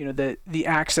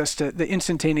access to the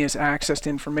instantaneous access to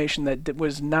information that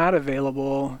was not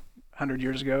available 100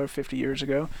 years ago or 50 years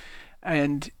ago,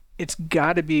 and it's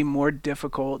got to be more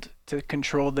difficult to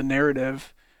control the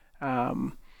narrative.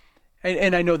 And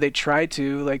I know they try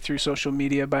to, like through social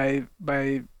media by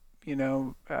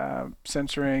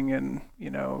censoring and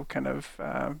kind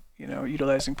of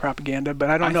utilizing propaganda, but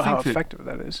I don't know how effective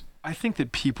that is. I think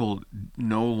that people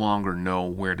no longer know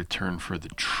where to turn for the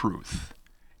truth,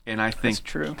 and I think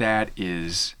that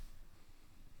is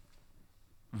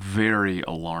very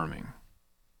alarming,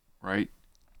 right?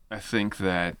 I think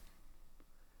that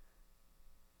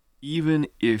even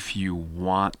if you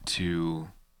want to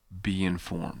be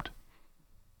informed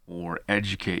or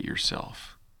educate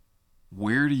yourself,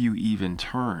 where do you even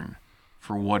turn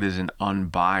for what is an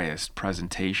unbiased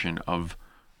presentation of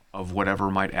whatever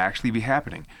might actually be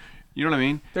happening? You know what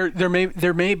I mean?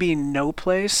 There may be no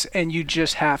place, and you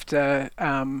just have to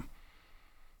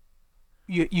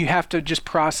you have to just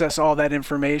process all that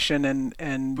information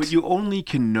and. But you only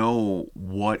can know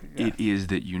what it is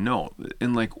that you know.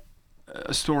 And like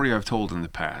a story I've told in the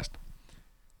past,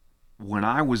 when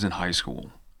I was in high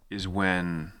school is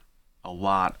when a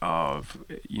lot of,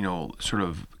 sort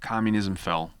of communism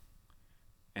fell,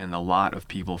 and a lot of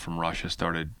people from Russia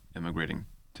started immigrating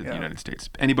to the United States.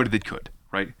 Anybody that could,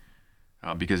 right?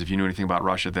 Because if you knew anything about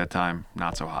Russia at that time,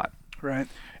 not so hot. Right.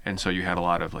 And so you had a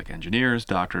lot of like engineers,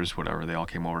 doctors, whatever, they all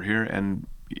came over here, and,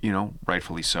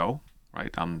 rightfully so,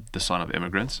 right? I'm the son of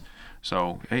immigrants.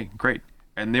 So, hey, great.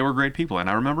 And they were great people. And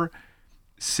I remember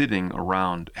sitting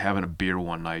around having a beer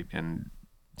one night, and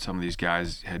some of these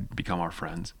guys had become our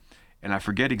friends. And I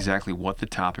forget exactly what the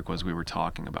topic was we were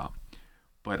talking about,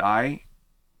 but I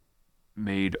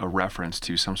made a reference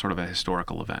to some sort of a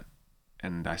historical event.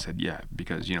 And I said, yeah,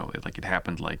 because, it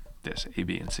happened like this, A,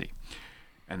 B, and C.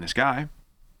 And this guy,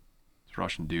 this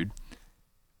Russian dude,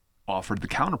 offered the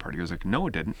counterpart. He goes like, no,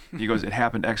 it didn't. He goes, it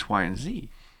happened X, Y, and Z.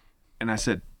 And I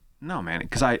said, no, man,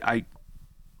 because I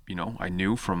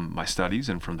knew from my studies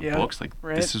and from the books,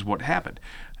 this is what happened.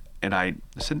 And I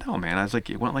said, no, man. I was like,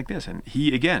 it went like this. And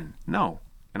he, again, no,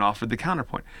 and offered the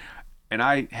counterpoint. And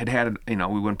I had, we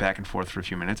went back and forth for a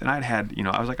few minutes, and I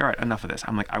was like, all right, enough of this.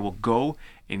 I'm like, I will go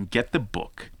and get the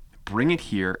book, bring it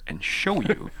here, and show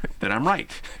you that I'm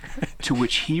right. To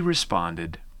which he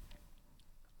responded,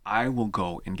 I will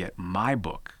go and get my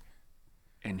book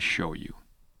and show you.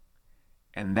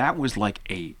 And that was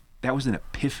that was an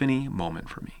epiphany moment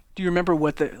for me. Do you remember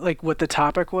what the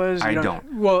topic was? I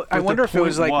don't. Well, I wonder if it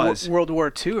was like World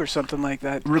War II or something like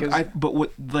that.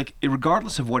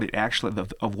 Regardless of what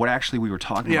what actually we were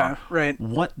talking about. Right.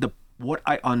 What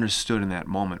I understood in that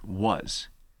moment was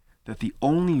that the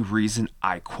only reason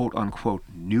I quote unquote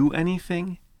knew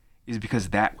anything is because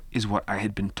that is what I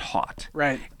had been taught.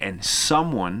 Right. And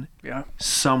someone Yeah.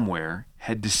 somewhere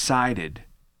had decided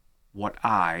what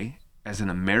I, as an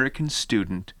American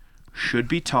student, should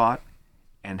be taught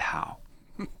and how.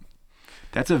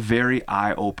 That's a very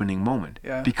eye-opening moment.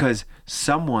 Yeah. Because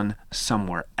someone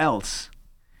somewhere else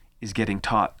is getting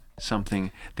taught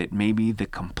something that may be the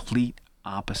complete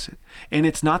opposite. And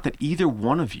it's not that either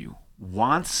one of you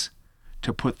wants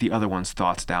to put the other one's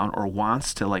thoughts down or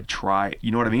wants to like try,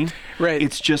 you know what I mean? Right.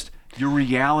 It's just your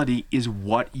reality is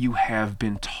what you have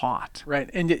been taught. Right.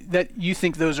 And that you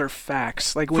think those are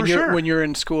facts. Like when For you're sure. when you're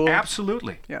in school.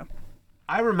 Absolutely. Yeah.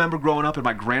 I remember growing up and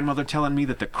my grandmother telling me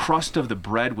that the crust of the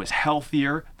bread was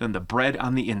healthier than the bread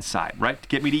on the inside, right? To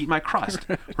get me to eat my crust,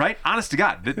 right? Honest to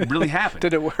God, that really happened.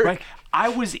 Did it work? Right? I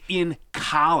was in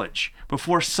college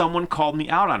before someone called me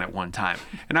out on it one time.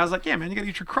 And I was like, yeah, man, you got to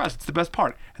eat your crust. It's the best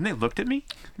part. And they looked at me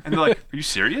and they're like, are you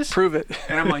serious? Prove it.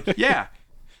 And I'm like, yeah.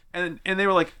 And they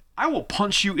were like, I will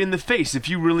punch you in the face if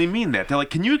you really mean that. They're like,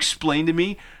 can you explain to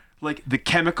me like the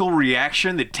chemical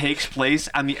reaction that takes place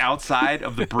on the outside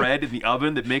of the bread in the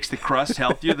oven that makes the crust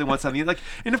healthier than what's on the inside? Like,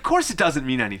 and of course it doesn't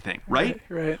mean anything, right?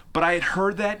 Right. But I had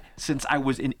heard that since I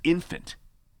was an infant.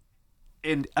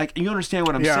 And like, you understand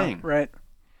what I'm saying? Right.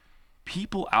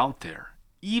 People out there,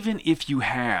 even if you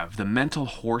have the mental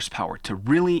horsepower to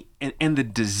really, and the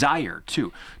desire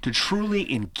to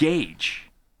truly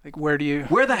engage, Like where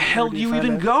the hell do you find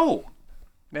even that? go?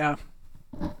 Yeah.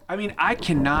 I mean, I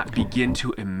cannot begin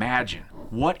to imagine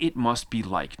what it must be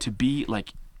like to be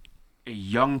like a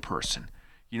young person,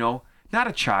 you know, not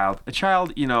a child,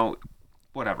 you know,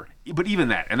 whatever. But even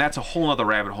that, and that's a whole other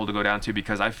rabbit hole to go down to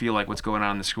because I feel like what's going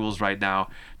on in the schools right now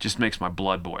just makes my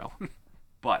blood boil.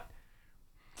 But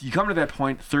you come to that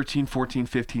point, 13, 14,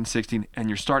 15, 16, and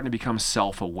you're starting to become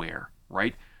self-aware,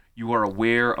 right? You are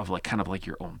aware of like kind of like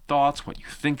your own thoughts, what you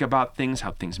think about things,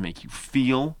 how things make you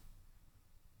feel.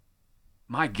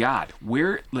 My God,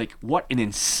 what an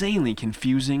insanely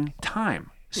confusing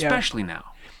time, especially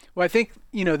now. Well, I think,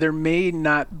 there may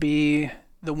not be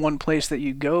the one place that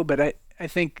you go, but I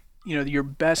think, your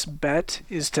best bet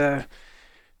is to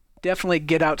definitely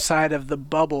get outside of the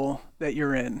bubble that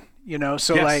you're in,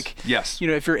 So Yes.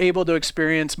 if you're able to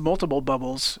experience multiple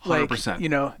bubbles,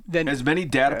 100%. Then as many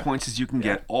data points as you can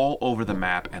get all over the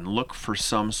map and look for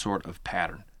some sort of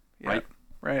pattern, right?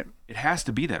 Right. It has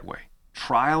to be that way.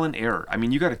 Trial and error. I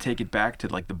mean, you got to take it back to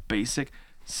like the basic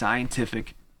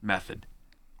scientific method.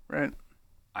 Right.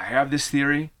 I have this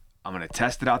theory. I'm going to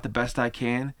test it out the best I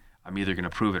can. I'm either going to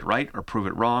prove it right or prove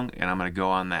it wrong, and I'm going to go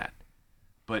on that.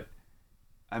 But,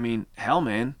 I mean, hell,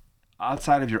 man,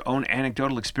 outside of your own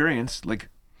anecdotal experience, like,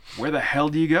 where the hell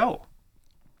do you go?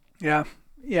 Yeah.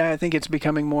 Yeah, I think it's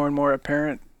becoming more and more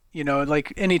apparent.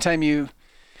 Like anytime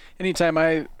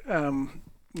I,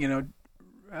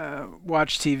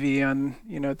 watch TV on,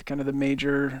 kind of the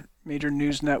major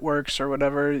news networks or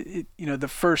whatever,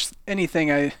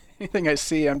 anything I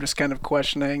see, I'm just kind of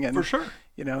questioning and, For sure.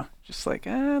 Just like,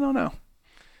 I don't know.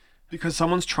 Because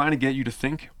someone's trying to get you to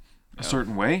think a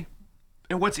certain way.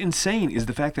 And what's insane is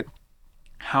the fact that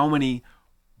how many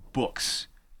books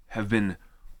have been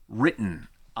written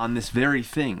on this very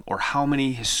thing, or how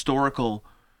many historical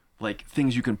like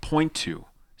things you can point to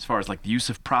as far as like the use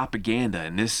of propaganda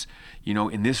in this,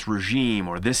 in this regime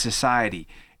or this society,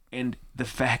 and the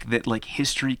fact that like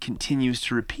history continues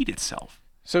to repeat itself.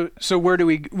 So where do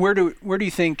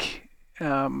you think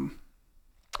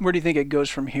it goes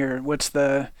from here? What's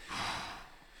the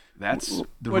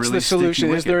really solution?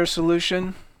 sticky Is there a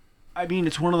solution? I mean,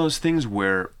 it's one of those things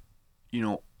where,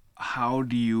 how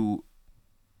do you,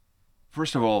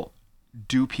 first of all,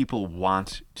 do people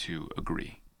want to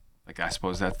agree? Like, I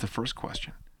suppose that's the first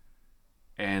question.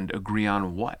 And agree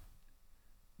on what?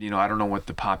 I don't know what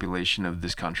the population of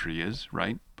this country is,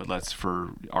 right? But let's,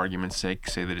 for argument's sake,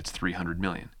 say that it's 300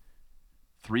 million.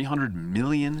 300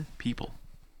 million people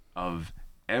of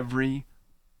every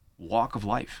walk of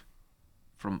life,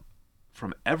 from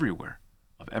everywhere,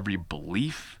 of every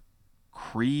belief,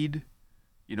 creed,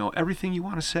 everything you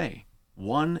want to say.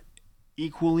 One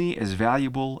equally as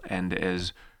valuable and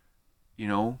as,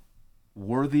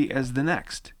 worthy as the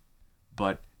next.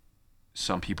 But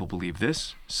some people believe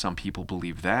this, some people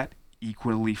believe that,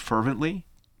 equally fervently.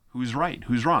 Who's right?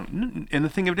 Who's wrong? And the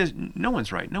thing of it is, no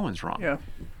one's right, no one's wrong. Yeah.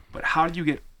 But how do you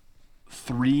get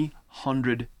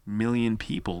 300 million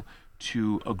people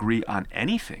to agree on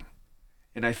anything?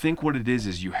 And I think what it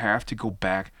is you have to go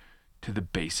back to the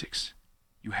basics.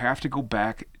 You have to go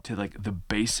back to like the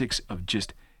basics of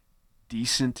just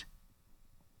decency.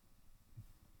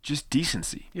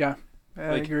 Yeah,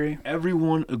 I agree.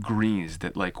 Everyone agrees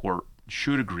that or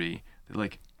should agree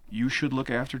that you should look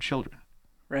after children.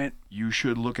 Right. You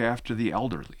should look after the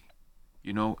elderly.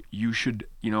 You should,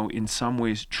 in some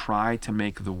ways try to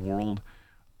make the world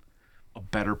a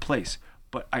better place.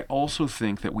 But I also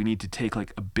think that we need to take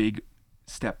like a big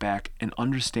step back and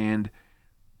understand,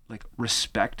 like,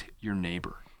 respect your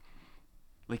neighbor.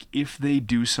 Like, if they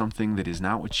do something that is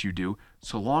not what you do,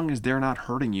 so long as they're not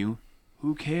hurting you,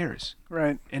 who cares?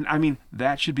 Right. And I mean,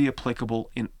 that should be applicable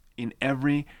in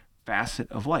every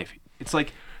facet of life. It's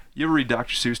like, you ever read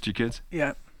Dr. Seuss to your kids?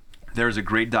 Yeah. There's a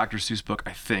great Dr. Seuss book,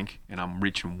 I think, and I'm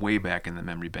reaching way back in the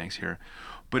memory banks here,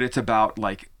 but it's about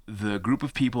like the group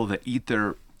of people that eat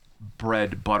their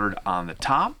bread buttered on the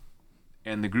top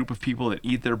and the group of people that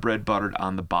eat their bread buttered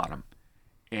on the bottom.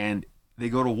 And they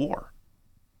go to war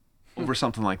over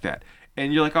something like that.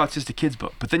 And you're like, oh, it's just a kid's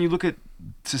book. But then you look at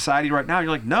society right now,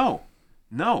 you're like, no.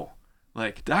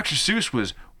 Like, Dr. Seuss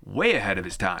was way ahead of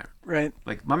his time. Right.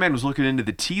 Like, my man was looking into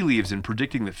the tea leaves and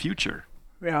predicting the future.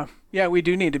 Yeah. Yeah, we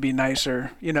do need to be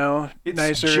nicer, It's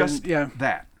nicer. just and,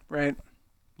 that. Right.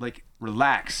 Like,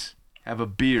 relax, have a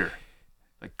beer,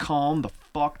 like, calm the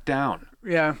fuck down.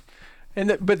 Yeah.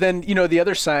 But then, the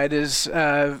other side is,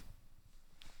 I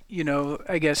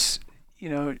guess,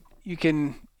 you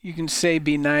can say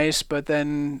be nice, but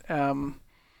then,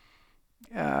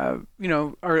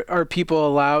 are people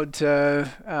allowed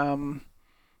to,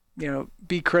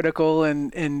 be critical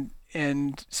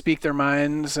and speak their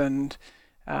minds and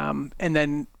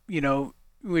then,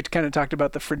 we kind of talked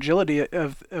about the fragility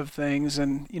of things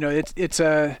and,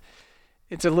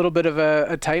 it's a little bit of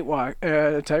a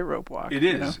tightrope walk. It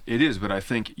is. But I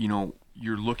think,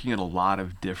 you're looking at a lot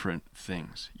of different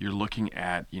things. You're looking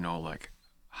at, like,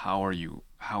 how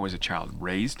is a child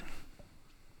raised?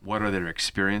 What are their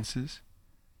experiences?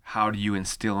 How do you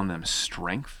instill in them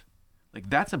strength? Like,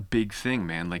 that's a big thing,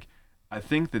 man. Like, I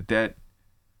think that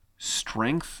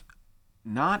strength,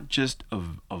 not just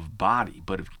of body,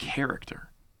 but of character.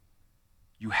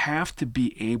 You have to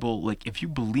be able, like, if you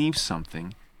believe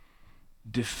something,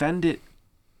 defend it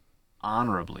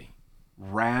honorably,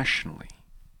 rationally,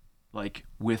 like,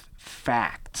 with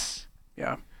facts.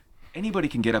 Yeah. Anybody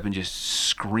can get up and just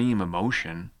scream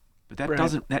emotion, but that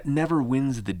Right. that never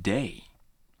wins the day.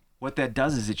 What that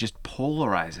does is it just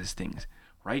polarizes things,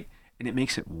 right? And it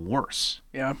makes it worse.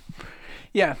 Yeah.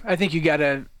 Yeah. I think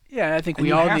I think And we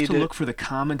you all have need to look for the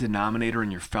common denominator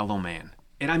in your fellow man.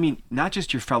 And I mean, not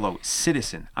just your fellow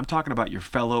citizen. I'm talking about your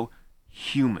fellow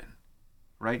human,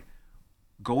 right?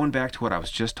 Going back to what I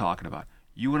was just talking about.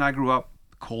 You and I grew up,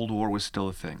 the Cold War was still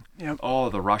a thing. Yep. Oh,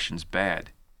 the Russians, bad.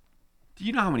 Do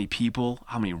you know how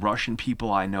many Russian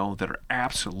people I know that are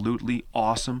absolutely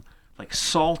awesome? Like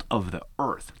salt of the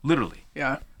earth, literally.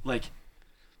 Yeah. Like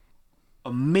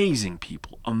amazing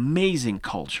people, amazing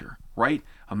culture, right?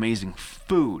 Amazing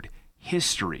food,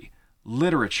 history,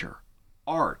 literature,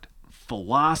 art,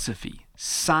 philosophy,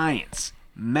 science,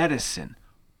 medicine,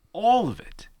 all of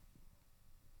it.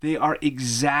 They are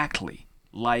exactly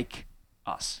like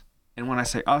us. And when I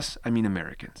say us, I mean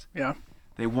Americans. Yeah.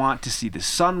 They want to see the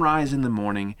sunrise in the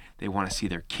morning. They want to see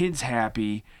their kids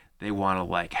happy. They want to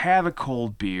like have a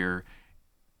cold beer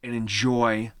and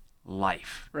enjoy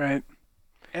life. Right.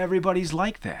 Everybody's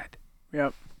like that.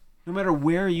 Yep. No matter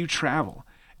where you travel.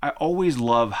 I always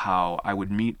love how I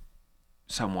would meet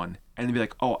someone and they'd be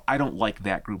like, oh, I don't like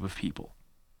that group of people.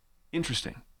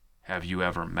 Interesting. Have you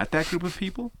ever met that group of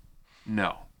people?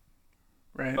 No.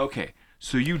 Right. Okay.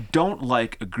 So you don't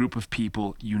like a group of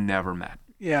people you never met.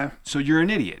 Yeah. So you're an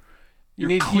idiot.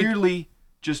 You're clearly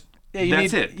just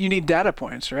that's it. You need data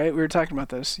points, right? We were talking about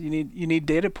this. You need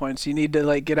data points. You need to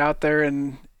like get out there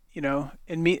and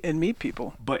and meet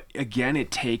people. But again,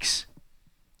 it takes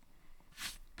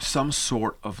some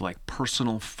sort of like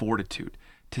personal fortitude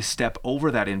to step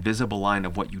over that invisible line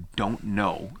of what you don't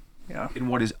know and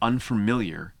what is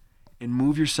unfamiliar and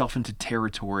move yourself into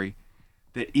territory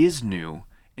that is new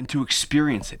and to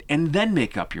experience it and then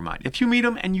make up your mind. If you meet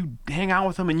them and you hang out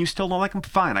with them and you still don't like them,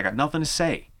 fine, I got nothing to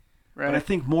say. Right. But I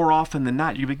think more often than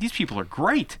not, you're like, these people are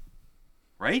great,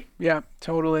 right? Yeah,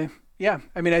 totally. Yeah.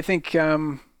 I mean, I think,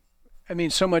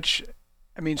 so much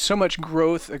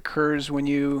growth occurs when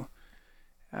you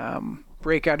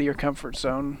break out of your comfort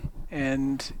zone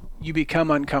and you become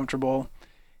uncomfortable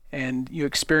and you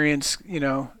experience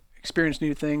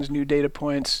new things, new data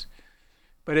points.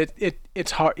 But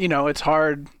it's hard, it's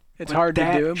hard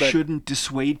to do. That But shouldn't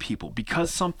dissuade people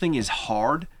because something is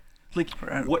hard. Like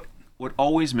Right. what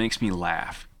always makes me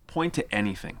laugh, point to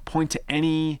anything, point to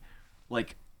any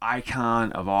like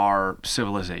icon of our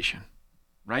civilization,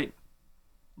 right?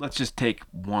 Let's just take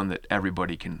one that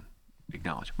everybody can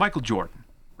acknowledge. Michael Jordan,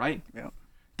 right? Yeah.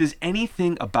 Does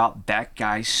anything about that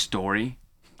guy's story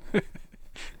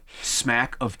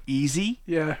smack of easy?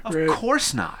 Yeah, Of right.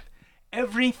 course not.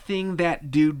 Everything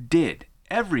that dude did,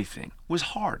 everything was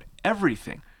hard.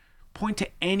 Everything. Point to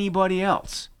anybody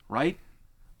else, right?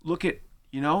 Look at,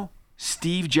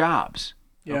 Steve Jobs.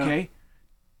 Yeah. Okay?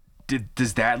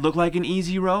 Does that look like an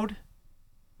easy road?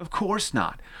 Of course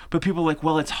not. But people are like,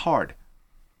 well, it's hard.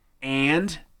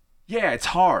 And yeah, it's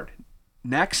hard.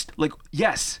 Next, like,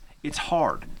 yes, it's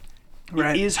hard.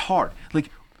 Right. It is hard. Like,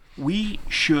 we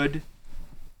should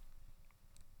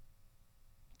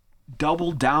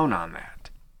double down on that.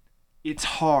 It's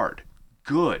hard.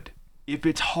 Good. If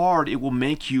it's hard, it will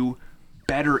make you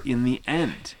better in the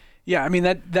end. Yeah, I mean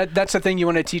that's the thing you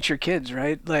want to teach your kids,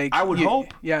 right? Like I would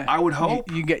hope. Yeah, I would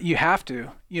hope. You have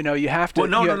to. You have to. Well,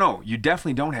 no. You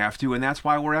definitely don't have to, and that's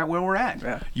why we're at where we're at.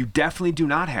 Yeah. You definitely do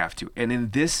not have to. And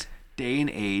in this day and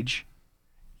age,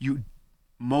 you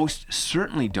most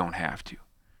certainly don't have to.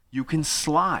 You can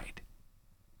slide.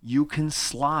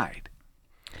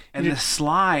 And the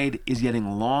slide is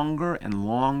getting longer and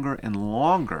longer and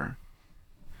longer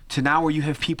to now where you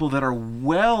have people that are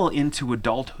well into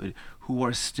adulthood who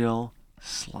are still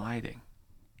sliding.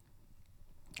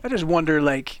 I just wonder,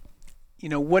 like,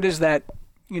 what is that?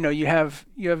 You have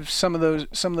some of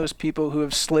those people who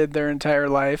have slid their entire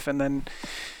life and then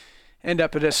end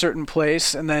up at a certain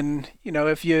place, and then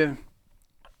if you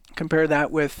compare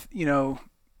that with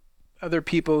other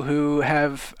people who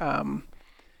have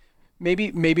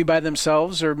maybe by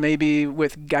themselves or maybe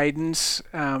with guidance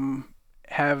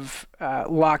have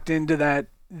locked into that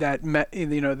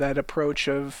approach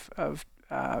of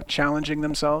challenging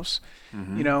themselves.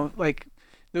 Mm-hmm. Like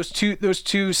those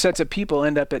two sets of people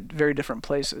end up at very different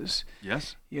places.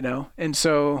 Yes. And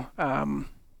so I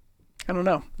don't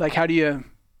know. Like, how do you?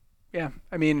 Yeah,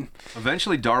 I mean,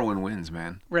 eventually Darwin wins,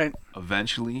 man. Right.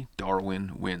 Eventually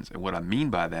Darwin wins, and what I mean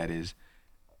by that is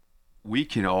we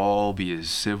can all be as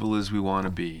civil as we want to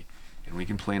be, and we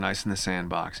can play nice in the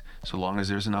sandbox so long as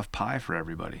there's enough pie for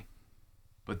everybody.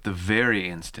 But the very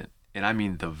instant, and I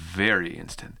mean the very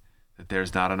instant, that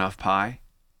there's not enough pie,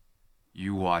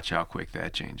 you watch how quick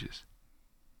that changes.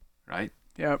 Right?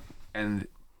 Yep. And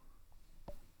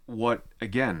what,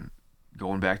 again,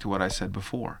 going back to what I said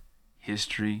before,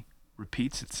 history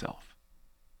repeats itself.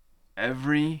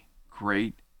 Every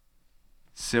great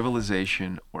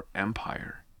civilization or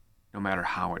empire, no matter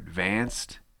how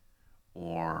advanced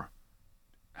or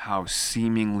how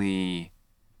seemingly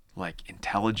like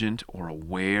intelligent or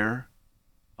aware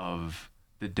of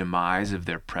the demise of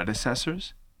their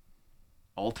predecessors,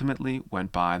 ultimately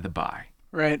went by the by.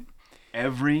 Right.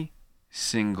 Every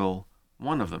single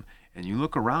one of them. And you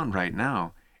look around right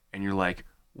now and you're like,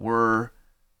 we're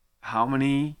how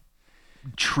many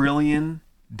trillion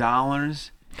dollars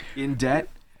in debt?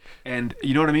 And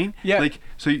you know what I mean? Yeah. Like,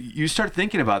 so you start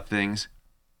thinking about things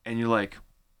and you're like,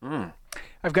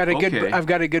 I've got a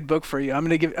okay. good book for you. I'm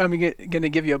gonna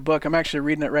give you a book. I'm actually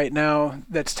reading it right now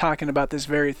that's talking about this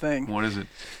very thing. What is it?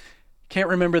 Can't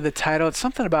remember the title. It's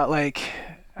something about like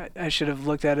I should have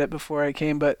looked at it before I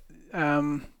came, but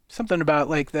something about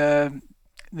like the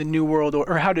new world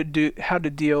or how to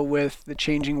deal with the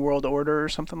changing world order or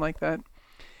something like that.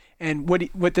 And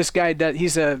what this guy does,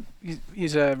 he's a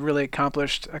really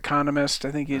accomplished economist.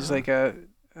 I think he's like a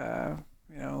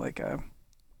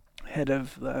head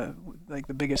of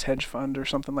the biggest hedge fund or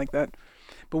something like that.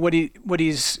 But what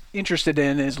he's interested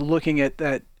in is looking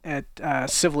at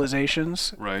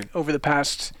civilizations Right. over the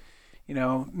past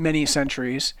many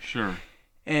centuries. Sure.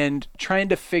 And trying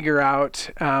to figure out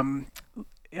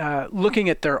looking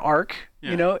at their arc,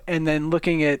 Yeah. and then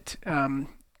looking at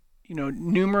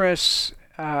numerous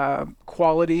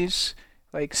qualities,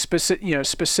 like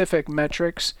specific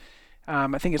metrics.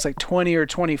 I think it's like 20 or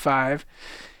 25.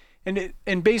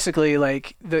 And basically,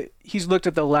 like he's looked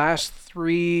at the last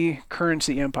 3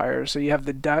 currency empires. So you have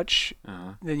the Dutch,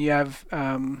 then you have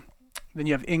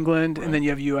England, Right. and then you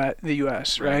have the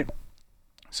U.S. Right. Right.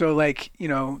 So like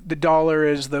the dollar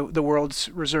is the world's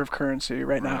reserve currency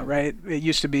right now, right? It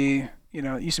used to be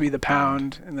the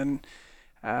pound, and then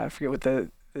I forget what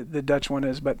the Dutch one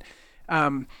is, but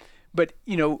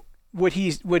what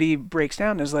he breaks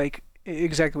down is like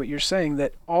exactly what you're saying,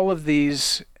 that all of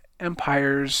these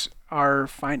empires are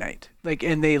finite, like,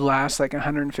 and they last like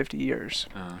 150 years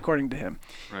according to him.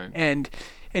 Right. And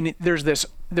there's this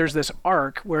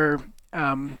arc where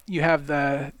you have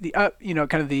the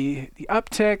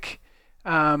uptick,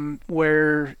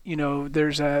 where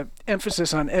there's a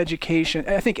emphasis on education.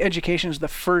 I think education is the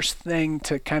first thing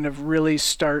to kind of really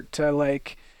start to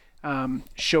like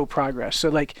show progress. So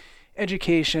like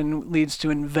education leads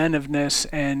to inventiveness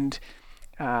and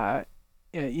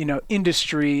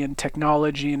industry and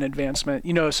technology and advancement,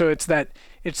 so it's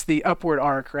the upward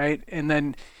arc, right? And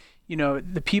then,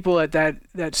 the people at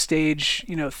that stage,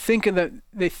 they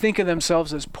think of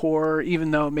themselves as poor,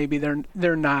 even though maybe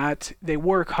they're not. They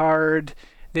work hard,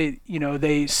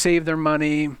 they save their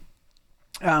money,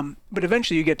 but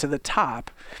eventually you get to the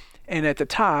top, and at the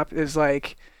top is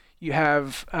like you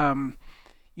have an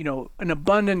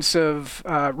abundance of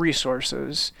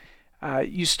resources.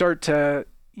 You start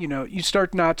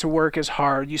not to work as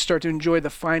hard. You start to enjoy the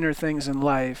finer things in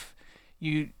life.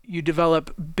 You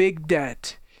develop big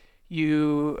debt.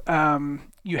 You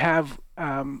have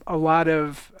a lot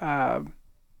of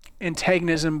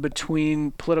antagonism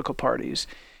between political parties.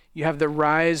 You have the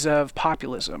rise of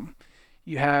populism.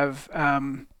 You have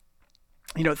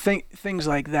things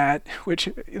like that, which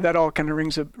that all kind of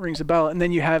rings a bell. And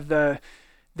then you have the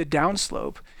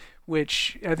downslope,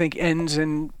 which I think ends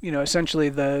in essentially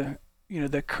the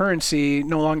currency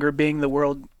no longer being the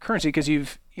world currency, because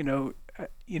you've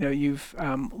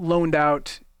loaned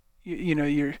out,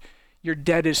 your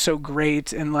debt is so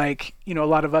great, and a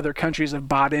lot of other countries have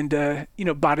bought into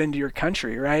your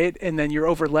country, right? And then you're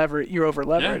over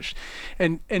leveraged.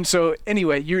 Yeah. And so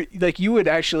anyway, you would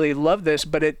actually love this,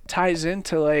 but it ties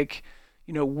into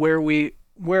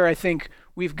where I think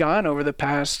we've gone over the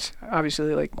past,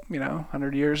 obviously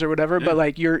 100 years or whatever, yeah.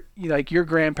 But your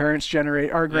grandparents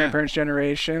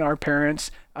generation, our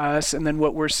parents, us, and then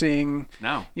what we're seeing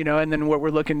now, and then what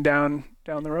we're looking down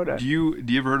the road at. Do you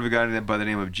ever heard of a guy by the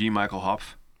name of G. Michael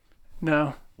Hopf?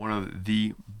 No. One of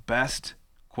the best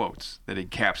quotes that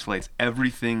encapsulates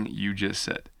everything you just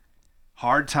said.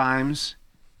 Hard times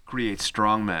create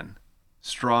strong men.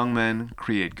 Strong men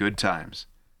create good times.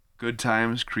 Good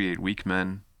times create weak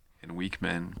men, and weak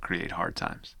men create hard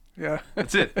times. Yeah.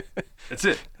 That's it. That's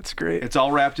it. That's great. It's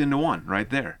all wrapped into one right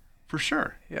there. For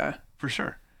sure. Yeah. For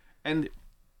sure. And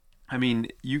I mean,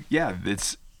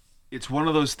 it's one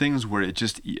of those things where it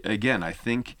just, again, I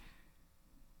think,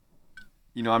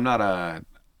 I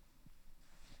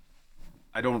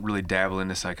don't really dabble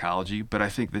into psychology, but I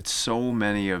think that so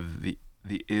many of the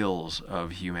ills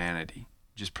of humanity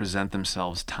just present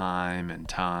themselves time and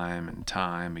time and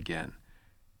time again.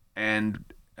 And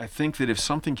I think that if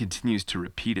something continues to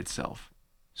repeat itself,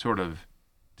 sort of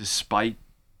despite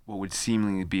what would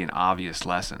seemingly be an obvious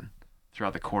lesson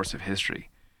throughout the course of history,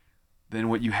 then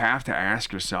what you have to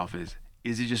ask yourself is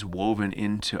it just woven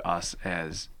into us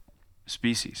as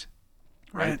species?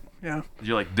 Right? Yeah.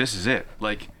 You're like, this is it.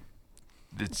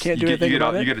 Can't do anything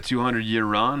about it. You get a 200-year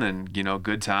run and,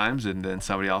 good times, and then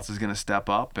somebody else is going to step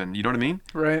up, and you know what I mean?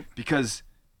 Right. Because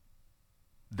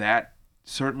that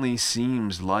certainly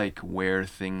seems like where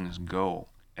things go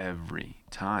every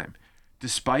time.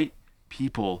 Despite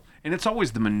people, and it's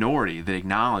always the minority that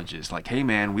acknowledges, hey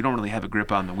man, we don't really have a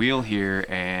grip on the wheel here,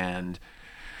 and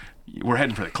we're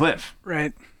heading for the cliff.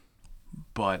 Right.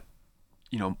 But,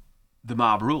 the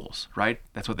mob rules, right?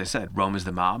 That's what they said. Rome is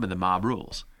the mob, and the mob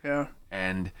rules. Yeah.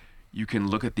 And you can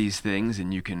look at these things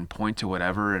and you can point to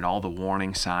whatever and all the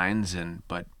warning signs,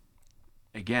 but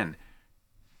again,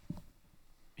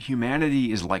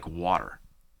 humanity is like water,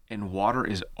 and water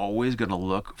is always going to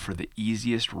look for the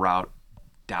easiest route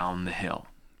down the hill.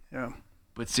 Yeah.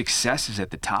 But success is at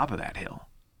the top of that hill.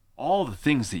 All the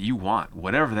things that you want,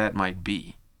 whatever that might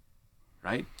be,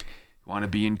 right? You want to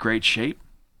be in great shape?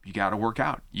 You got to work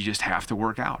out. You just have to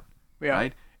work out, yeah.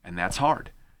 Right? And that's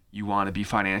hard. You want to be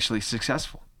financially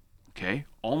successful, okay?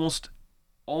 Almost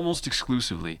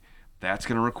exclusively, that's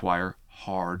going to require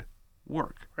hard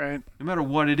work. Right. No matter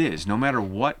what it is, no matter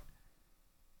what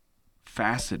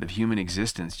facet of human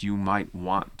existence you might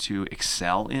want to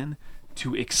excel in,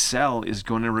 to excel is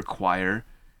going to require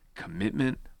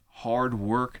commitment, hard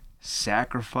work,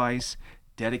 sacrifice,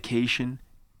 dedication,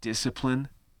 discipline.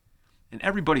 And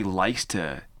everybody likes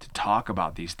to talk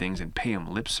about these things and pay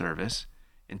them lip service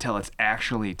until it's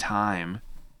actually time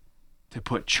to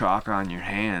put chalk on your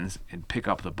hands and pick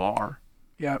up the bar.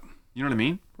 Yeah. You know what I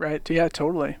mean? Right. Yeah,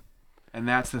 totally. And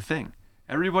that's the thing.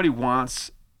 Everybody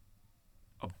wants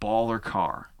a baller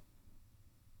car,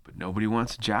 but nobody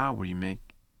wants a job where you make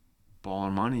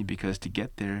baller money, because to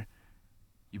get there,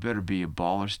 you better be a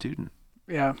baller student.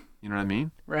 Yeah. You know what I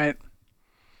mean? Right.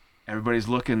 Everybody's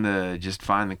looking to just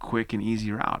find the quick and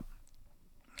easy route.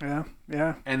 Yeah.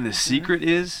 Yeah. And the secret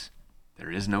is,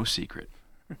 there is no secret.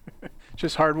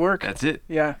 Just hard work. That's it.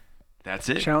 Yeah. That's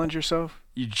it. Challenge yourself.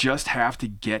 You just have to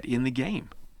get in the game.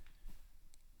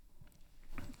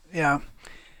 Yeah.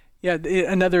 Yeah.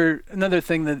 Another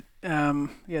thing that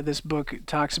this book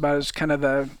talks about is kind of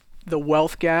the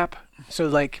wealth gap. So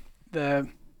the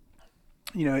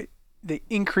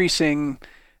increasing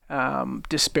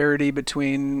disparity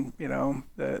between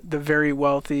the very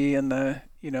wealthy and the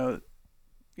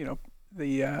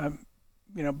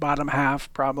bottom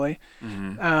half probably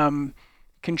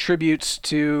contributes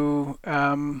to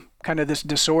kind of this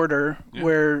disorder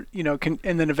where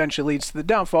and then eventually leads to the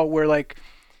downfall where like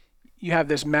you have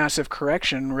this massive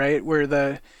correction, right, where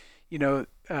the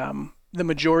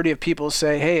majority of people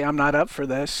say, hey, I'm not up for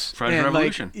this. French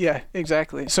Revolution. Like, yeah,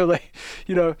 exactly. So like,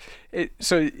 I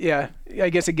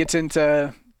guess it gets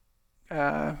into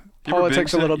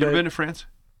politics a little bit. You ever been to France?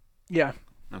 Yeah.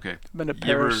 Okay. Been to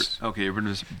Paris. You ever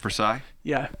been to Versailles?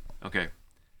 Yeah. Okay.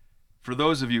 For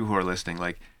those of you who are listening,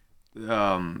 like,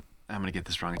 I'm going to get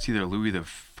this wrong. It's either Louis the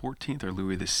 14th or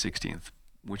Louis the 16th,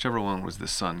 whichever one was the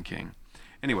Sun King.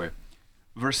 Anyway,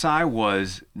 Versailles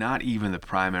was not even the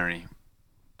primary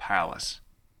palace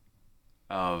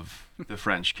of the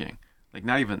French king. Like,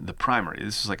 not even the primary.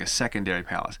 This is like a secondary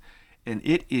palace. And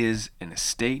it is an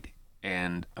estate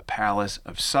and a palace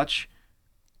of such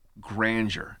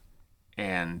grandeur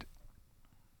and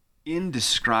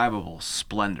indescribable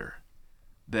splendor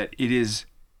that it's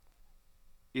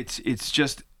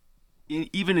just,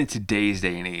 even in today's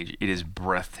day and age, it is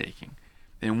breathtaking.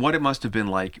 And what it must have been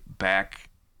like back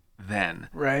then.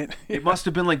 Right. It must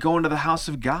have been like going to the house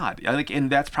of God. And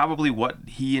that's probably what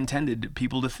he intended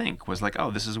people to think, was like, oh,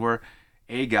 this is where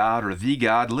a God or the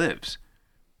God lives.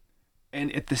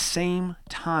 And at the same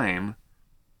time,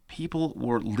 people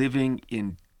were living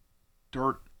in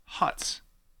dirt huts.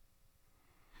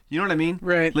 You know what I mean?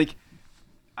 Right. Like,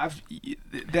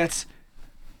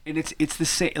 it's the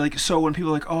same. Like, so when people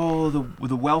are like, oh,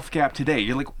 the wealth gap today,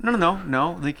 you're like,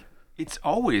 no. Like, it's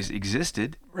always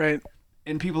existed. Right.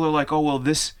 And people are like, oh, well,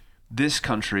 this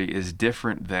country is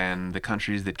different than the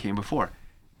countries that came before.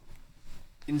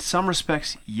 In some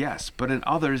respects, yes, but in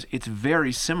others, it's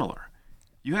very similar.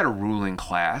 You had a ruling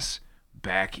class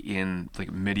back in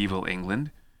like medieval England.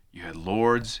 You had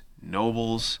lords,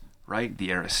 nobles, right?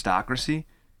 The aristocracy.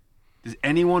 Does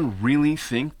anyone really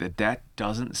think that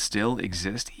doesn't still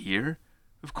exist here?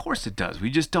 Of course it does. We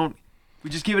just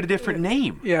give it a different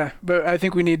name. Yeah, but I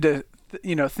think we need to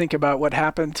think about what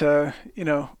happened to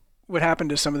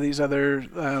some of these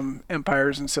other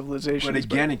empires and civilizations. But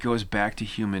again, it goes back to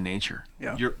human nature.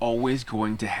 Yeah. You're always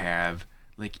going to have,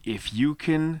 like, if you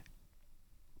can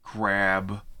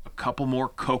grab a couple more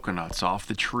coconuts off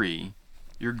the tree,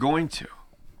 you're going to.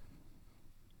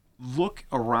 Look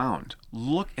around.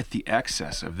 Look at the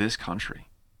excess of this country.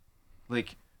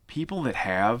 Like, people that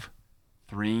have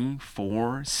 3,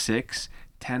 4, 6,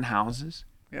 10 houses.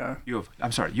 Yeah. You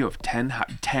have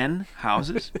 10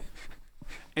 houses.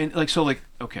 And like, so like,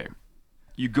 okay,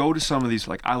 you go to some of these,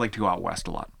 like, I like to go out west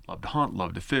a lot. Love to hunt,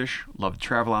 love to fish, love to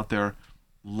travel out there,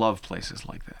 love places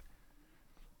like that.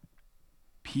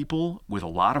 People with a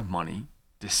lot of money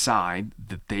decide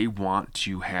that they want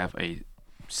to have a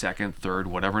second, third,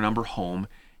 whatever number home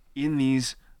in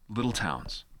these little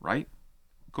towns, right?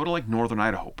 Go to like northern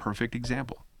Idaho, perfect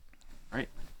example, right?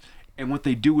 And what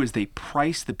they do is they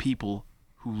price the people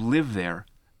who live there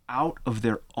out of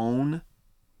their own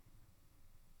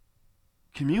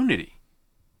community.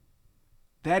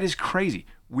 That is crazy.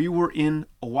 We were in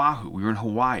Oahu. We were in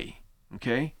Hawaii.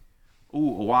 Okay?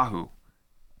 Ooh, Oahu.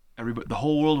 The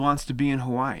whole world wants to be in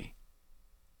Hawaii.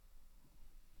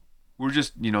 We're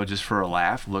just, just for a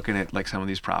laugh, looking at like some of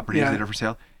these properties that are for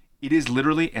sale. It is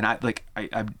literally, and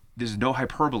there's no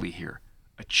hyperbole here,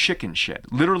 a chicken shed,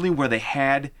 literally where they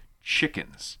had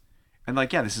chickens. And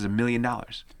like, yeah, this is $1 million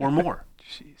or more.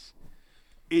 Jeez.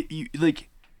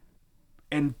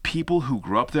 And people who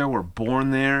grew up there, were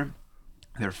born there,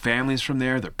 their families from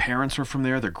there, their parents are from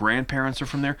there, their grandparents are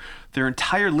from there, their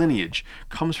entire lineage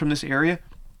comes from this area,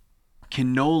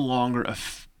 can no longer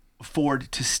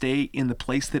afford to stay in the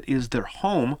place that is their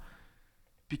home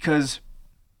because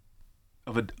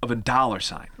of a dollar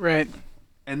sign. Right.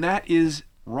 And that is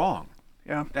wrong.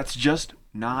 Yeah. That's just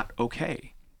not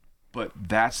okay. But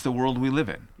that's the world we live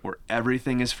in, where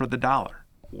everything is for the dollar,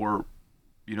 or,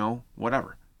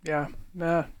 whatever. Yeah,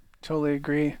 totally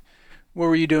agree. What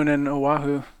were you doing in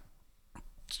Oahu?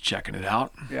 Just checking it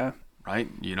out. Yeah. Right?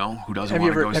 Who doesn't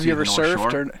want to go see the North Shore? Have you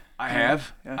ever surfed? I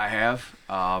have. Yeah. I have.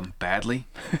 Badly.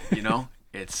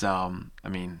 It's,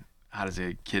 how does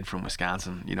a kid from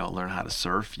Wisconsin, learn how to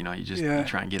surf? You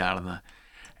try and get out of the...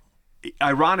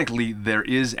 Ironically, there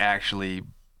is actually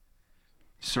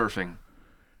surfing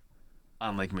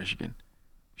on Lake Michigan.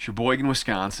 Sheboygan,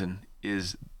 Wisconsin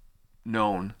is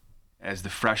known as the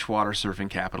freshwater surfing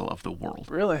capital of the world.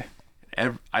 Really?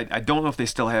 I don't know if they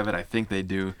still have it. I think they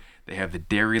do. They have the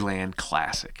Dairyland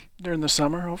Classic. During the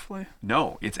summer, hopefully?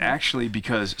 No, it's actually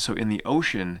because, so in the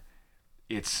ocean,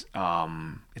 it's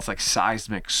like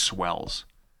seismic swells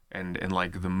and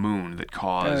like the moon that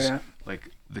cause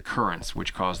like the currents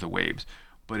which cause the waves.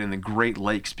 But in the Great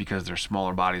Lakes, because they're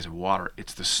smaller bodies of water,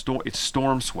 it's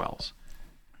storm swells.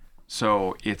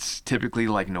 So it's typically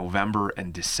like November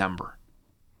and December.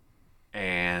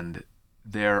 And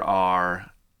there's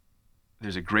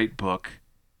a great book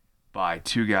by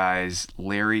two guys,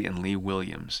 Larry and Lee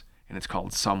Williams, and it's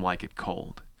called Some Like It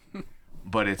Cold.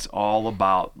 But it's all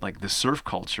about like the surf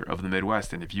culture of the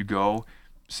Midwest. And if you go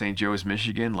St. Joe's,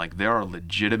 Michigan, like there are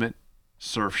legitimate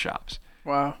surf shops.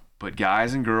 Wow. But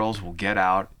guys and girls will get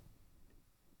out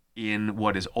in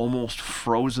what is almost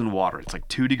frozen water. It's like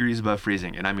 2 degrees above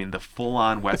freezing. And I mean the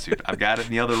full-on wetsuit. I've got it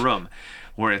in the other room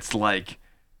where it's like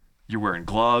you're wearing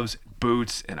gloves,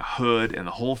 boots, and a hood and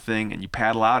the whole thing, and you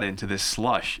paddle out into this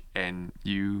slush and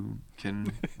you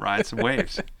can ride some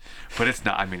waves. But it's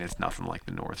nothing like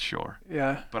the North Shore.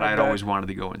 Yeah. But I'd always wanted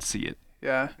to go and see it.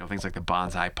 Yeah. You know, things like the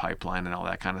Bonsai Pipeline and all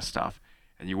that kind of stuff.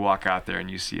 And you walk out there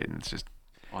and you see it, and it's just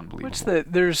unbelievable.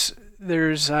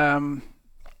 There's I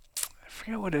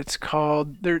forget what it's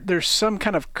called. There's some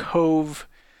kind of cove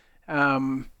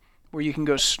where you can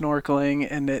go snorkeling,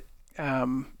 and it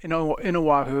in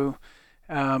Oahu.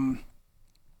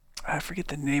 I forget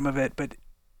the name of it, but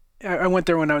I went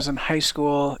there when I was in high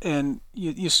school, and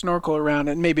you snorkel around,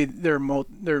 and maybe there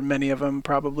are many of them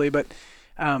probably, but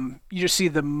you just see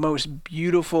the most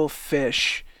beautiful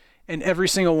fish, and every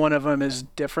single one of them is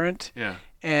different. Yeah.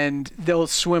 And they'll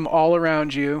swim all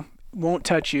around you, won't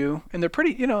touch you, and they're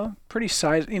pretty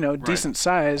size, decent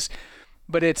size,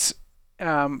 but it's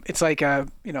like I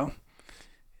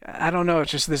don't know,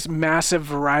 it's just this massive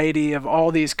variety of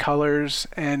all these colors.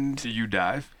 And do you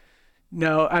dive?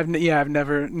 No, I've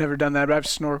never done that, but I've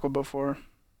snorkeled before.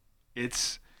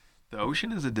 The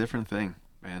ocean is a different thing,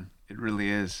 man. It really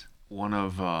is. One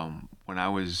of when I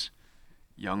was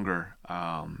younger,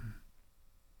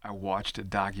 I watched a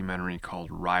documentary called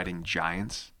Riding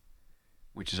Giants,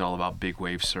 which is all about big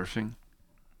wave surfing,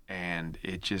 and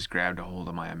it just grabbed a hold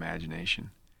of my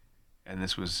imagination. And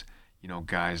this was,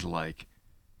 guys like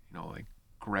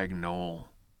Greg Knoll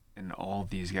and all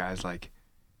these guys, like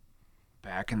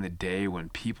back in the day when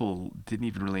people didn't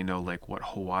even really know like what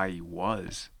Hawaii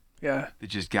was. Yeah. They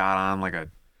just got on like a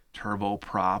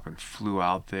turboprop and flew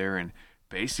out there and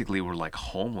basically were like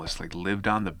homeless, like lived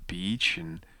on the beach,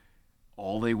 and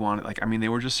all they wanted, they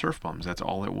were just surf bums. That's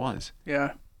all it was.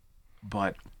 Yeah.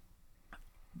 But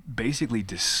basically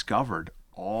discovered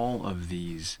all of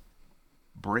these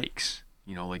breaks,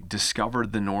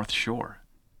 discovered the North Shore.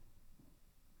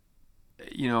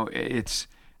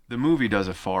 The movie does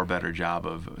a far better job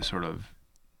of sort of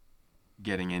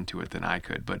getting into it than I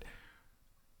could. But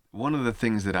one of the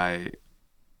things that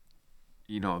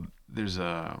there's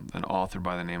an author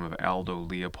by the name of Aldo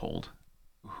Leopold,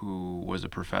 who was a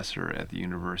professor at the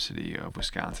University of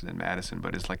Wisconsin in Madison,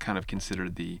 but is like kind of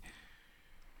considered the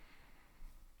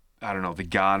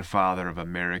godfather of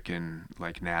American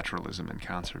like naturalism and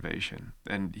conservation.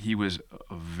 And he was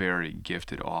a very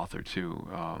gifted author too.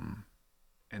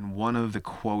 And one of the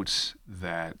quotes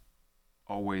that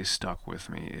always stuck with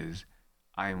me is,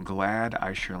 "I am glad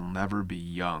I shall never be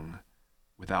young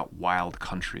without wild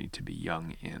country to be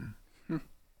young in."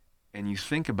 And you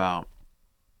think about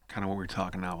kind of what we're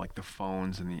talking now, like the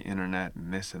phones and the internet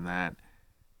and this and that.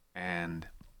 And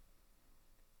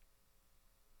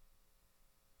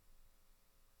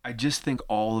I just think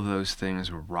all of those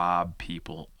things rob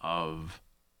people of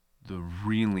the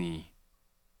really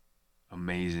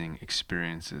amazing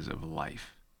experiences of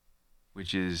life,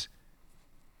 which is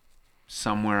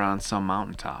somewhere on some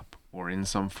mountaintop or in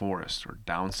some forest or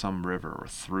down some river or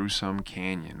through some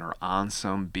canyon or on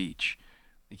some beach.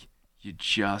 Like, you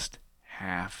just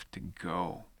have to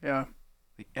go. Yeah.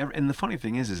 And the funny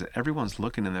thing is that everyone's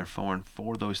looking in their phone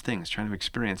for those things, trying to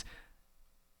experience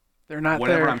they're not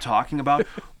whatever there. I'm talking about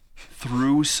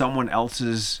through someone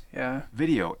else's Yeah.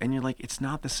 video. And you're like, it's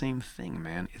not the same thing,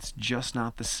 man. It's just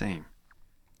not the same.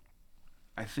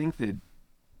 I think that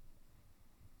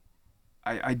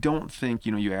I don't think,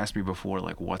 you asked me before,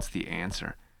 like, what's the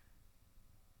answer?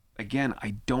 Again,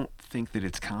 I don't think that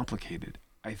it's complicated.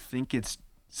 I think it's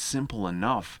simple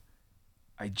enough.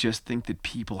 I just think that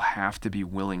people have to be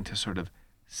willing to sort of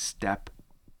step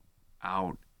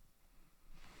out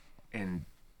and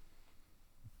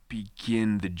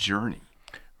begin the journey.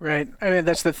 Right. I mean,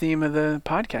 that's the theme of the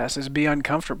podcast, is be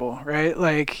uncomfortable, right?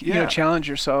 Like, challenge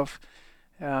yourself.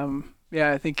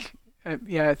 I think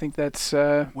that's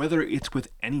whether it's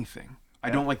with anything. I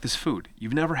don't like this food.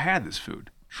 You've never had this food.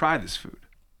 Try this food.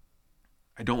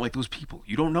 I don't like those people.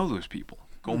 You don't know those people.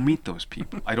 Go meet those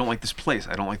people. I don't like this place.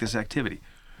 I don't like this activity.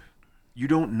 You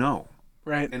don't know.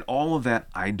 Right. And all of that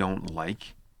I don't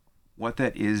like, what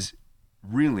that is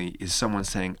really is someone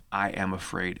saying, I am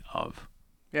afraid of.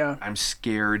 Yeah. I'm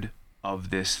scared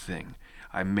of this thing.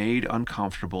 I'm made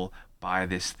uncomfortable by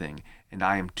this thing, and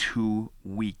I am too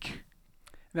weak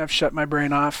And I've shut my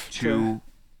brain off to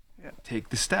take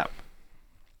the step.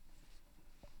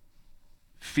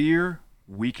 Fear,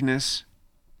 weakness,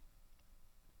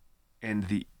 and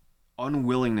the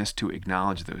unwillingness to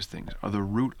acknowledge those things are the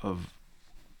root of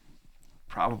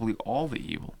probably all the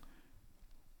evil.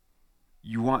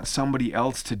 You want somebody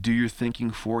else to do your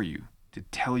thinking for you, to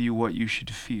tell you what you should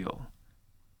feel,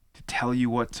 to tell you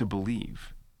what to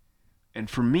believe. And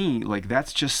for me, like,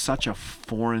 that's just such a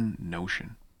foreign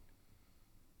notion.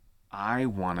 I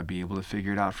want to be able to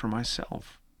figure it out for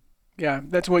myself. Yeah,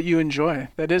 that's what you enjoy.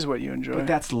 That is what you enjoy. But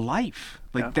that's life.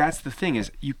 Like, that's the thing, is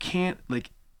you can't,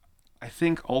 like, I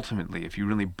think ultimately, if you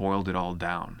really boiled it all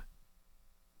down,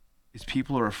 is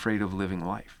people are afraid of living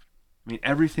life. I mean,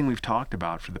 everything we've talked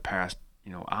about for the past,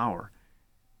 hour,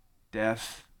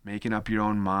 death, making up your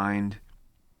own mind,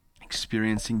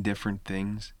 experiencing different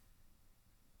things,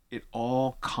 it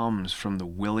all comes from the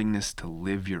willingness to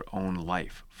live your own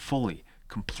life fully,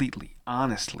 completely,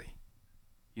 honestly.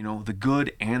 The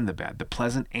good and the bad, the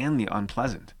pleasant and the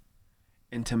unpleasant.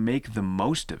 And to make the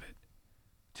most of it,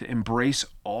 to embrace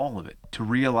all of it, to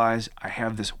realize I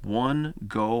have this one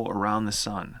go around the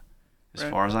sun, as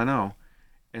far as I know.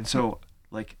 And so,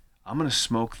 like, I'm going to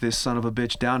smoke this son of a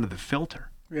bitch down to the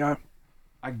filter. Yeah.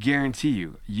 I guarantee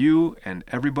you and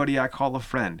everybody I call a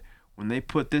friend, when they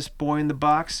put this boy in the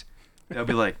box, they'll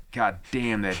be like, God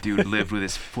damn, that dude lived with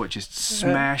his foot just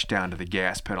smashed down to the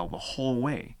gas pedal the whole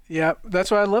way. Yeah,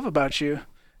 that's what I love about you.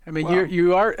 I mean, Well,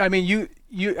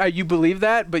 you believe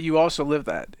that, but you also live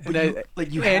that.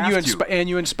 But you have to. And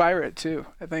you inspire it too.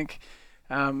 I think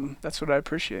that's what I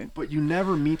appreciate. But you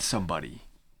never meet somebody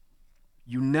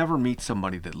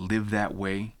that lived that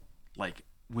way, like,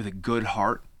 with a good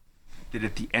heart, that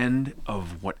at the end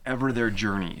of whatever their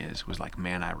journey is, was like,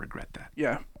 man, I regret that.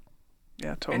 Yeah.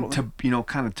 Yeah, totally. And to,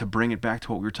 kind of to bring it back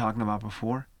to what we were talking about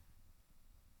before,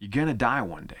 you're going to die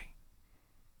one day.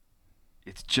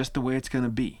 It's just the way it's going to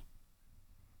be.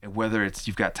 And whether it's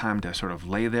you've got time to sort of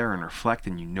lay there and reflect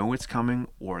and you know it's coming,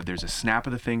 or there's a snap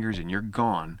of the fingers and you're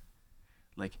gone,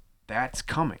 like, that's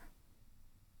coming.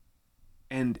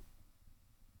 And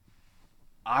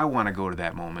I want to go to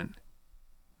that moment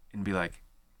and be like,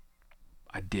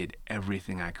 I did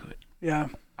everything I could. Yeah.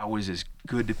 I was as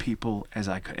good to people as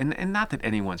I could. And not that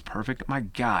anyone's perfect. My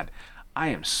God, I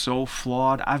am so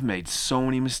flawed. I've made so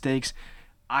many mistakes.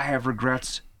 I have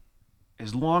regrets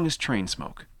as long as train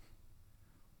smoke.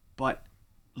 But,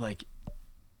 like,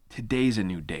 today's a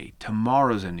new day.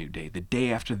 Tomorrow's a new day. The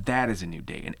day after that is a new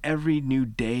day. And every new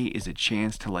day is a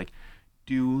chance to, like,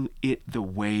 do it the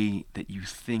way that you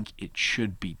think it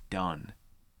should be done.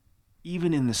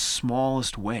 Even in the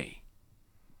smallest way.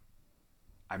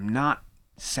 I'm not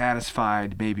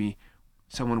satisfied, maybe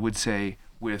someone would say,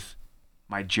 with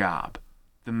my job,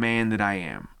 the man that I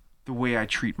am, the way I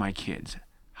treat my kids,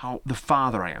 how the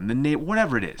father I am,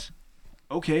 whatever it is.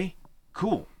 Okay,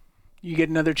 cool. You get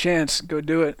another chance. Go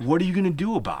do it. What are you going to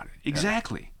do about it?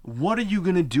 Exactly. Yeah. What are you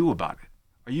going to do about it?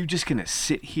 Are you just going to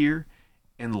sit here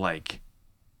and, like,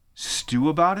 stew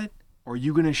about it? Or are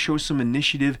you going to show some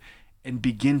initiative and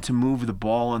begin to move the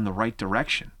ball in the right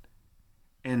direction?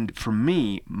 And for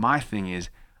me, my thing is,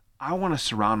 I want to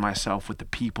surround myself with the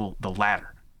people, the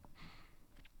latter.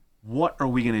 What are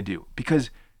we going to do?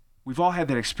 Because we've all had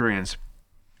that experience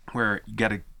where you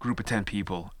got a group of 10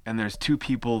 people and there's 2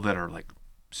 people that are, like,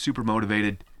 super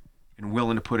motivated and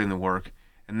willing to put in the work.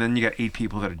 And then you got 8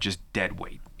 people that are just dead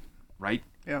weight, right?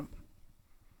 Yeah.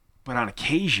 But on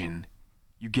occasion,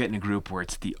 you get in a group where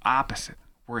it's the opposite,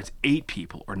 where it's 8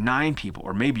 people or 9 people,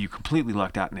 or maybe you completely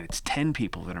lucked out and it's 10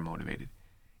 people that are motivated.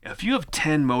 If you have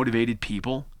 10 motivated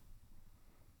people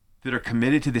that are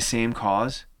committed to the same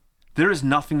cause, there is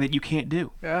nothing that you can't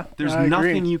do. Yeah, There's I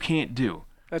nothing agree. you can't do.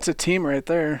 That's a team right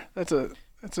there. That's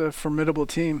a formidable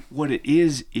team. What it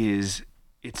is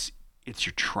it's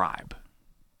your tribe.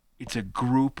 It's a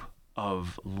group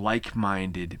of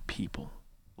like-minded people,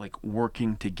 like,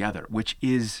 working together, which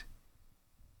is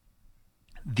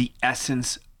the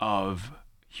essence of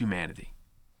humanity.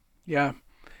 Yeah.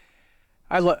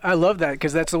 I love that,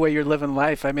 because that's the way you're living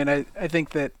life. I mean, I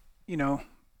think that,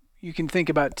 you can think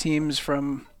about teams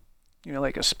from,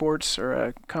 like a sports or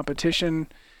a competition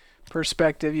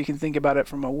perspective. You can think about it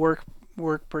from a work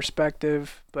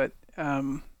perspective. But,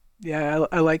 yeah,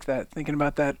 I like that, thinking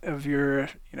about that of your,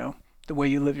 the way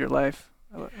you live your life.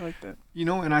 I like that.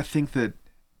 And I think that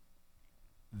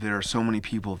there are so many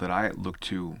people that I look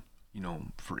to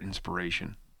for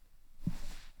inspiration.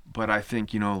 But I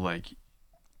think,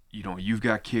 you've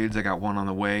got kids, I got one on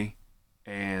the way,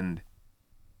 and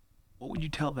what would you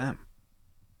tell them?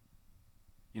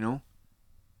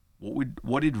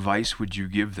 What advice would you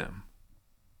give them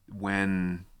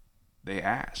when they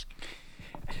ask?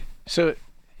 So,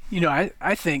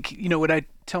 I think, what I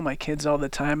tell my kids all the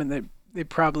time, and they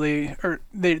probably, or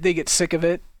they get sick of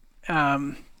it,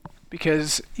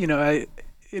 because, I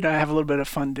have a little bit of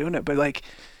fun doing it, but like,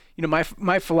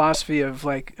 my philosophy of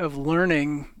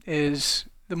learning is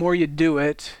the more you do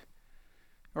it,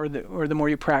 or the more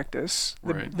you practice,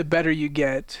 Right. the better you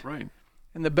get. Right.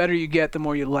 And the better you get, the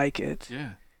more you like it.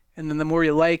 Yeah. And then the more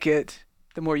you like it,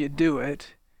 the more you do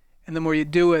it. And the more you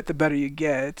do it, the better you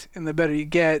get. And the better you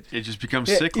get, It just becomes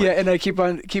cyclic. yeah, and I keep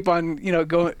on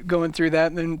going through that,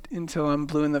 and then until I'm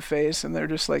blue in the face, and they're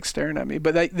just like staring at me.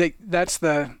 But that's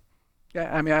the,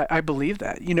 yeah, I mean, I believe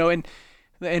that,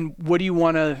 and what do you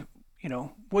want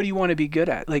to be good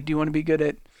at? Like, do you want to be good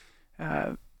at,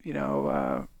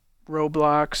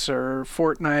 Roblox or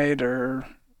Fortnite or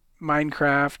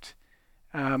Minecraft?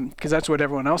 Because that's what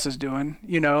everyone else is doing,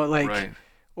 Right.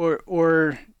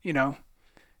 or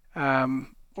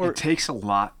It takes a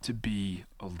lot to be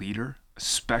a leader,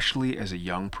 especially as a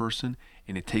young person,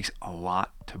 and it takes a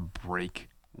lot to break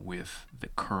with the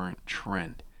current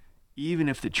trend, even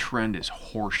if the trend is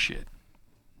horseshit,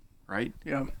 right?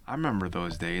 yeah, I remember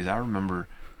those days. I remember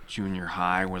junior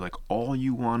high where like all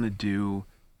you want to do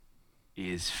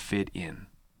is fit in.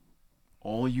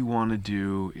 All you want to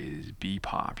do is be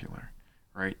popular,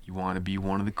 right? You want to be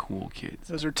one of the cool kids.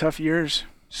 those are tough years.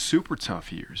 Super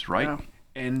tough years, right?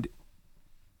 Yeah.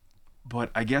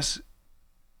 But I guess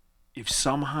if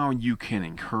somehow you can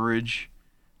encourage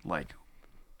like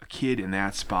a kid in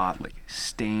that spot, like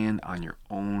stand on your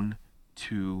own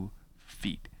 2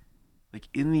 feet. Like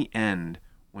in the end,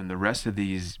 when the rest of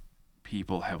these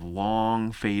people have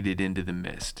long faded into the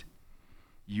mist,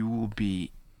 you will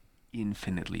be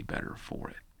infinitely better for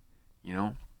it.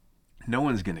 No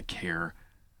one's going to care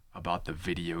about the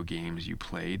video games you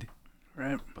played.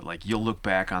 Right. But like you'll look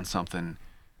back on something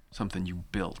you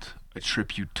built, a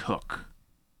trip you took,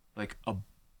 like a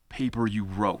paper you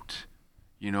wrote,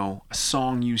 a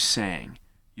song you sang.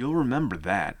 You'll remember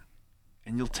that,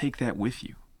 and you'll take that with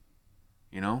you,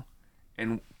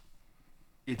 And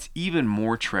it's even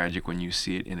more tragic when you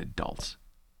see it in adults.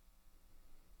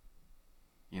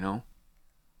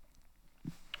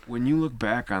 When you look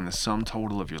back on the sum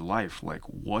total of your life, like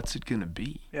what's it gonna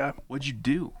be? Yeah. What'd you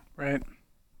do? Right.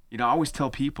 I always tell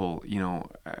people,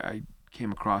 I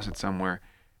came across it somewhere,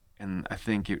 and I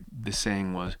think the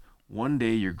saying was, one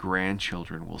day your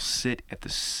grandchildren will sit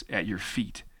at your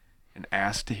feet and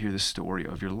ask to hear the story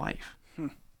of your life.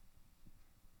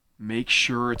 Make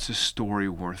sure it's a story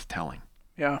worth telling.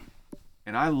 Yeah.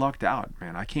 And I lucked out,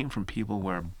 man. I came from people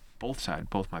where both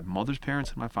my mother's parents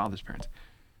and my father's parents,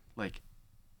 like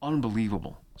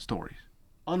unbelievable stories.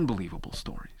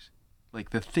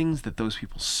 Like the things that those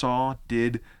people saw,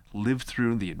 did, lived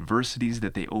through, the adversities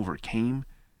that they overcame.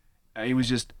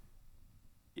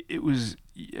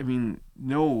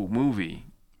 No movie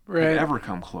Right. could ever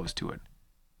come close to it,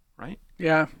 right?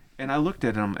 Yeah. And I looked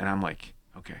at them and I'm like,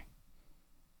 okay,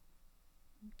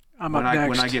 I'm up next.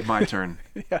 when I get my turn,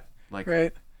 Yeah. like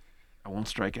Right. I won't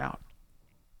strike out.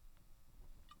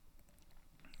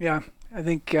 Yeah. I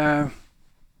think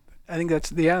that's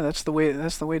the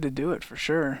way to do it for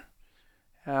sure.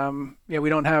 We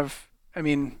don't have.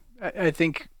 I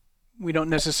think we don't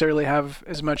necessarily have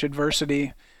as much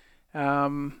adversity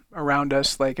around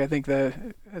us. Like I think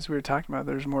as we were talking about,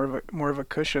 there's more of a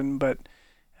cushion. But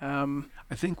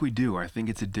I think we do. I think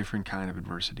it's a different kind of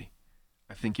adversity.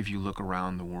 I think if you look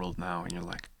around the world now and you're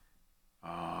like,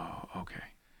 oh, okay.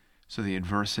 So the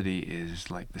adversity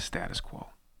is like the status quo.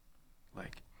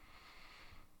 Like,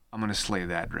 I'm going to slay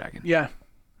that dragon. yeah.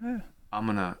 I'm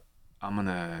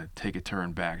gonna take a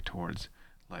turn back towards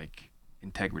like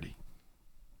integrity,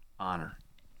 honor,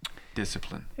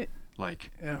 discipline.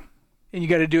 Yeah. And you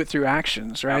got to do it through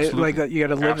actions, right? Absolutely. Like you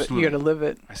got to live it. You got to live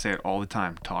it. I say it all the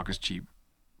time. Talk is cheap.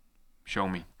 Show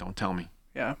me. Don't tell me.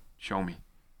 Yeah. Show me.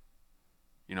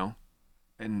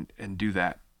 And do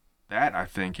that. That I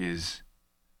think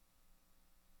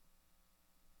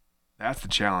that's the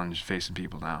challenge facing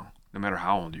people now, no matter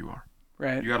how old you are.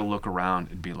 Right. You got to look around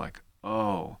and be like,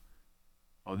 oh,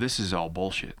 this is all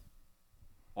bullshit.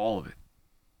 All of it.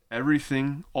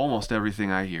 Almost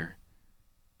everything I hear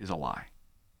is a lie.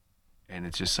 And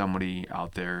it's just somebody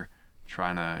out there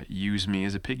trying to use me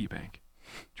as a piggy bank,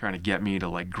 trying to get me to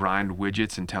like grind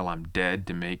widgets until I'm dead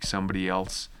to make somebody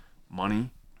else money.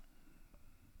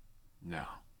 No.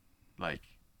 Like,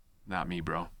 not me,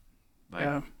 bro. Like,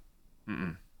 Yeah.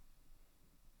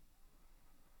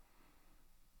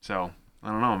 So, I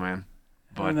don't know, man.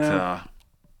 But know.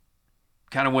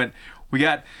 kind of went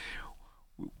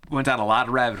down a lot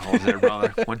of rabbit holes there,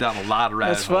 brother. Went down a lot of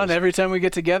rabbit holes. That's fun. Every time we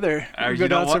get together, we go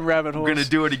down some rabbit holes. We're going to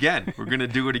do it again. We're going to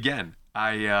do it again.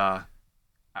 I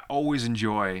always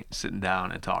enjoy sitting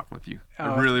down and talking with you.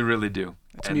 I really, really do.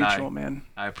 It's mutual, man.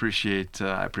 I appreciate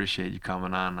you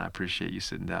coming on. I appreciate you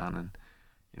sitting down and,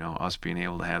 us being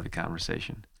able to have the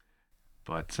conversation.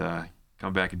 But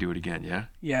come back and do it again, yeah?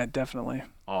 Yeah, definitely.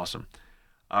 Awesome.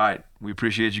 All right. We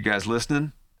appreciate you guys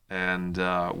listening. And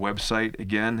website,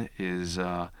 again, is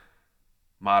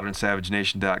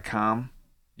modernsavagenation.com.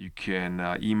 You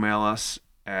can email us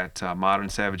at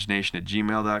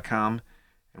modernsavagenation@gmail.com.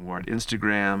 And we're on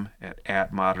Instagram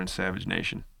at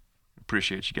modernsavagenation.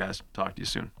 Appreciate you guys. Talk to you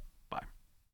soon.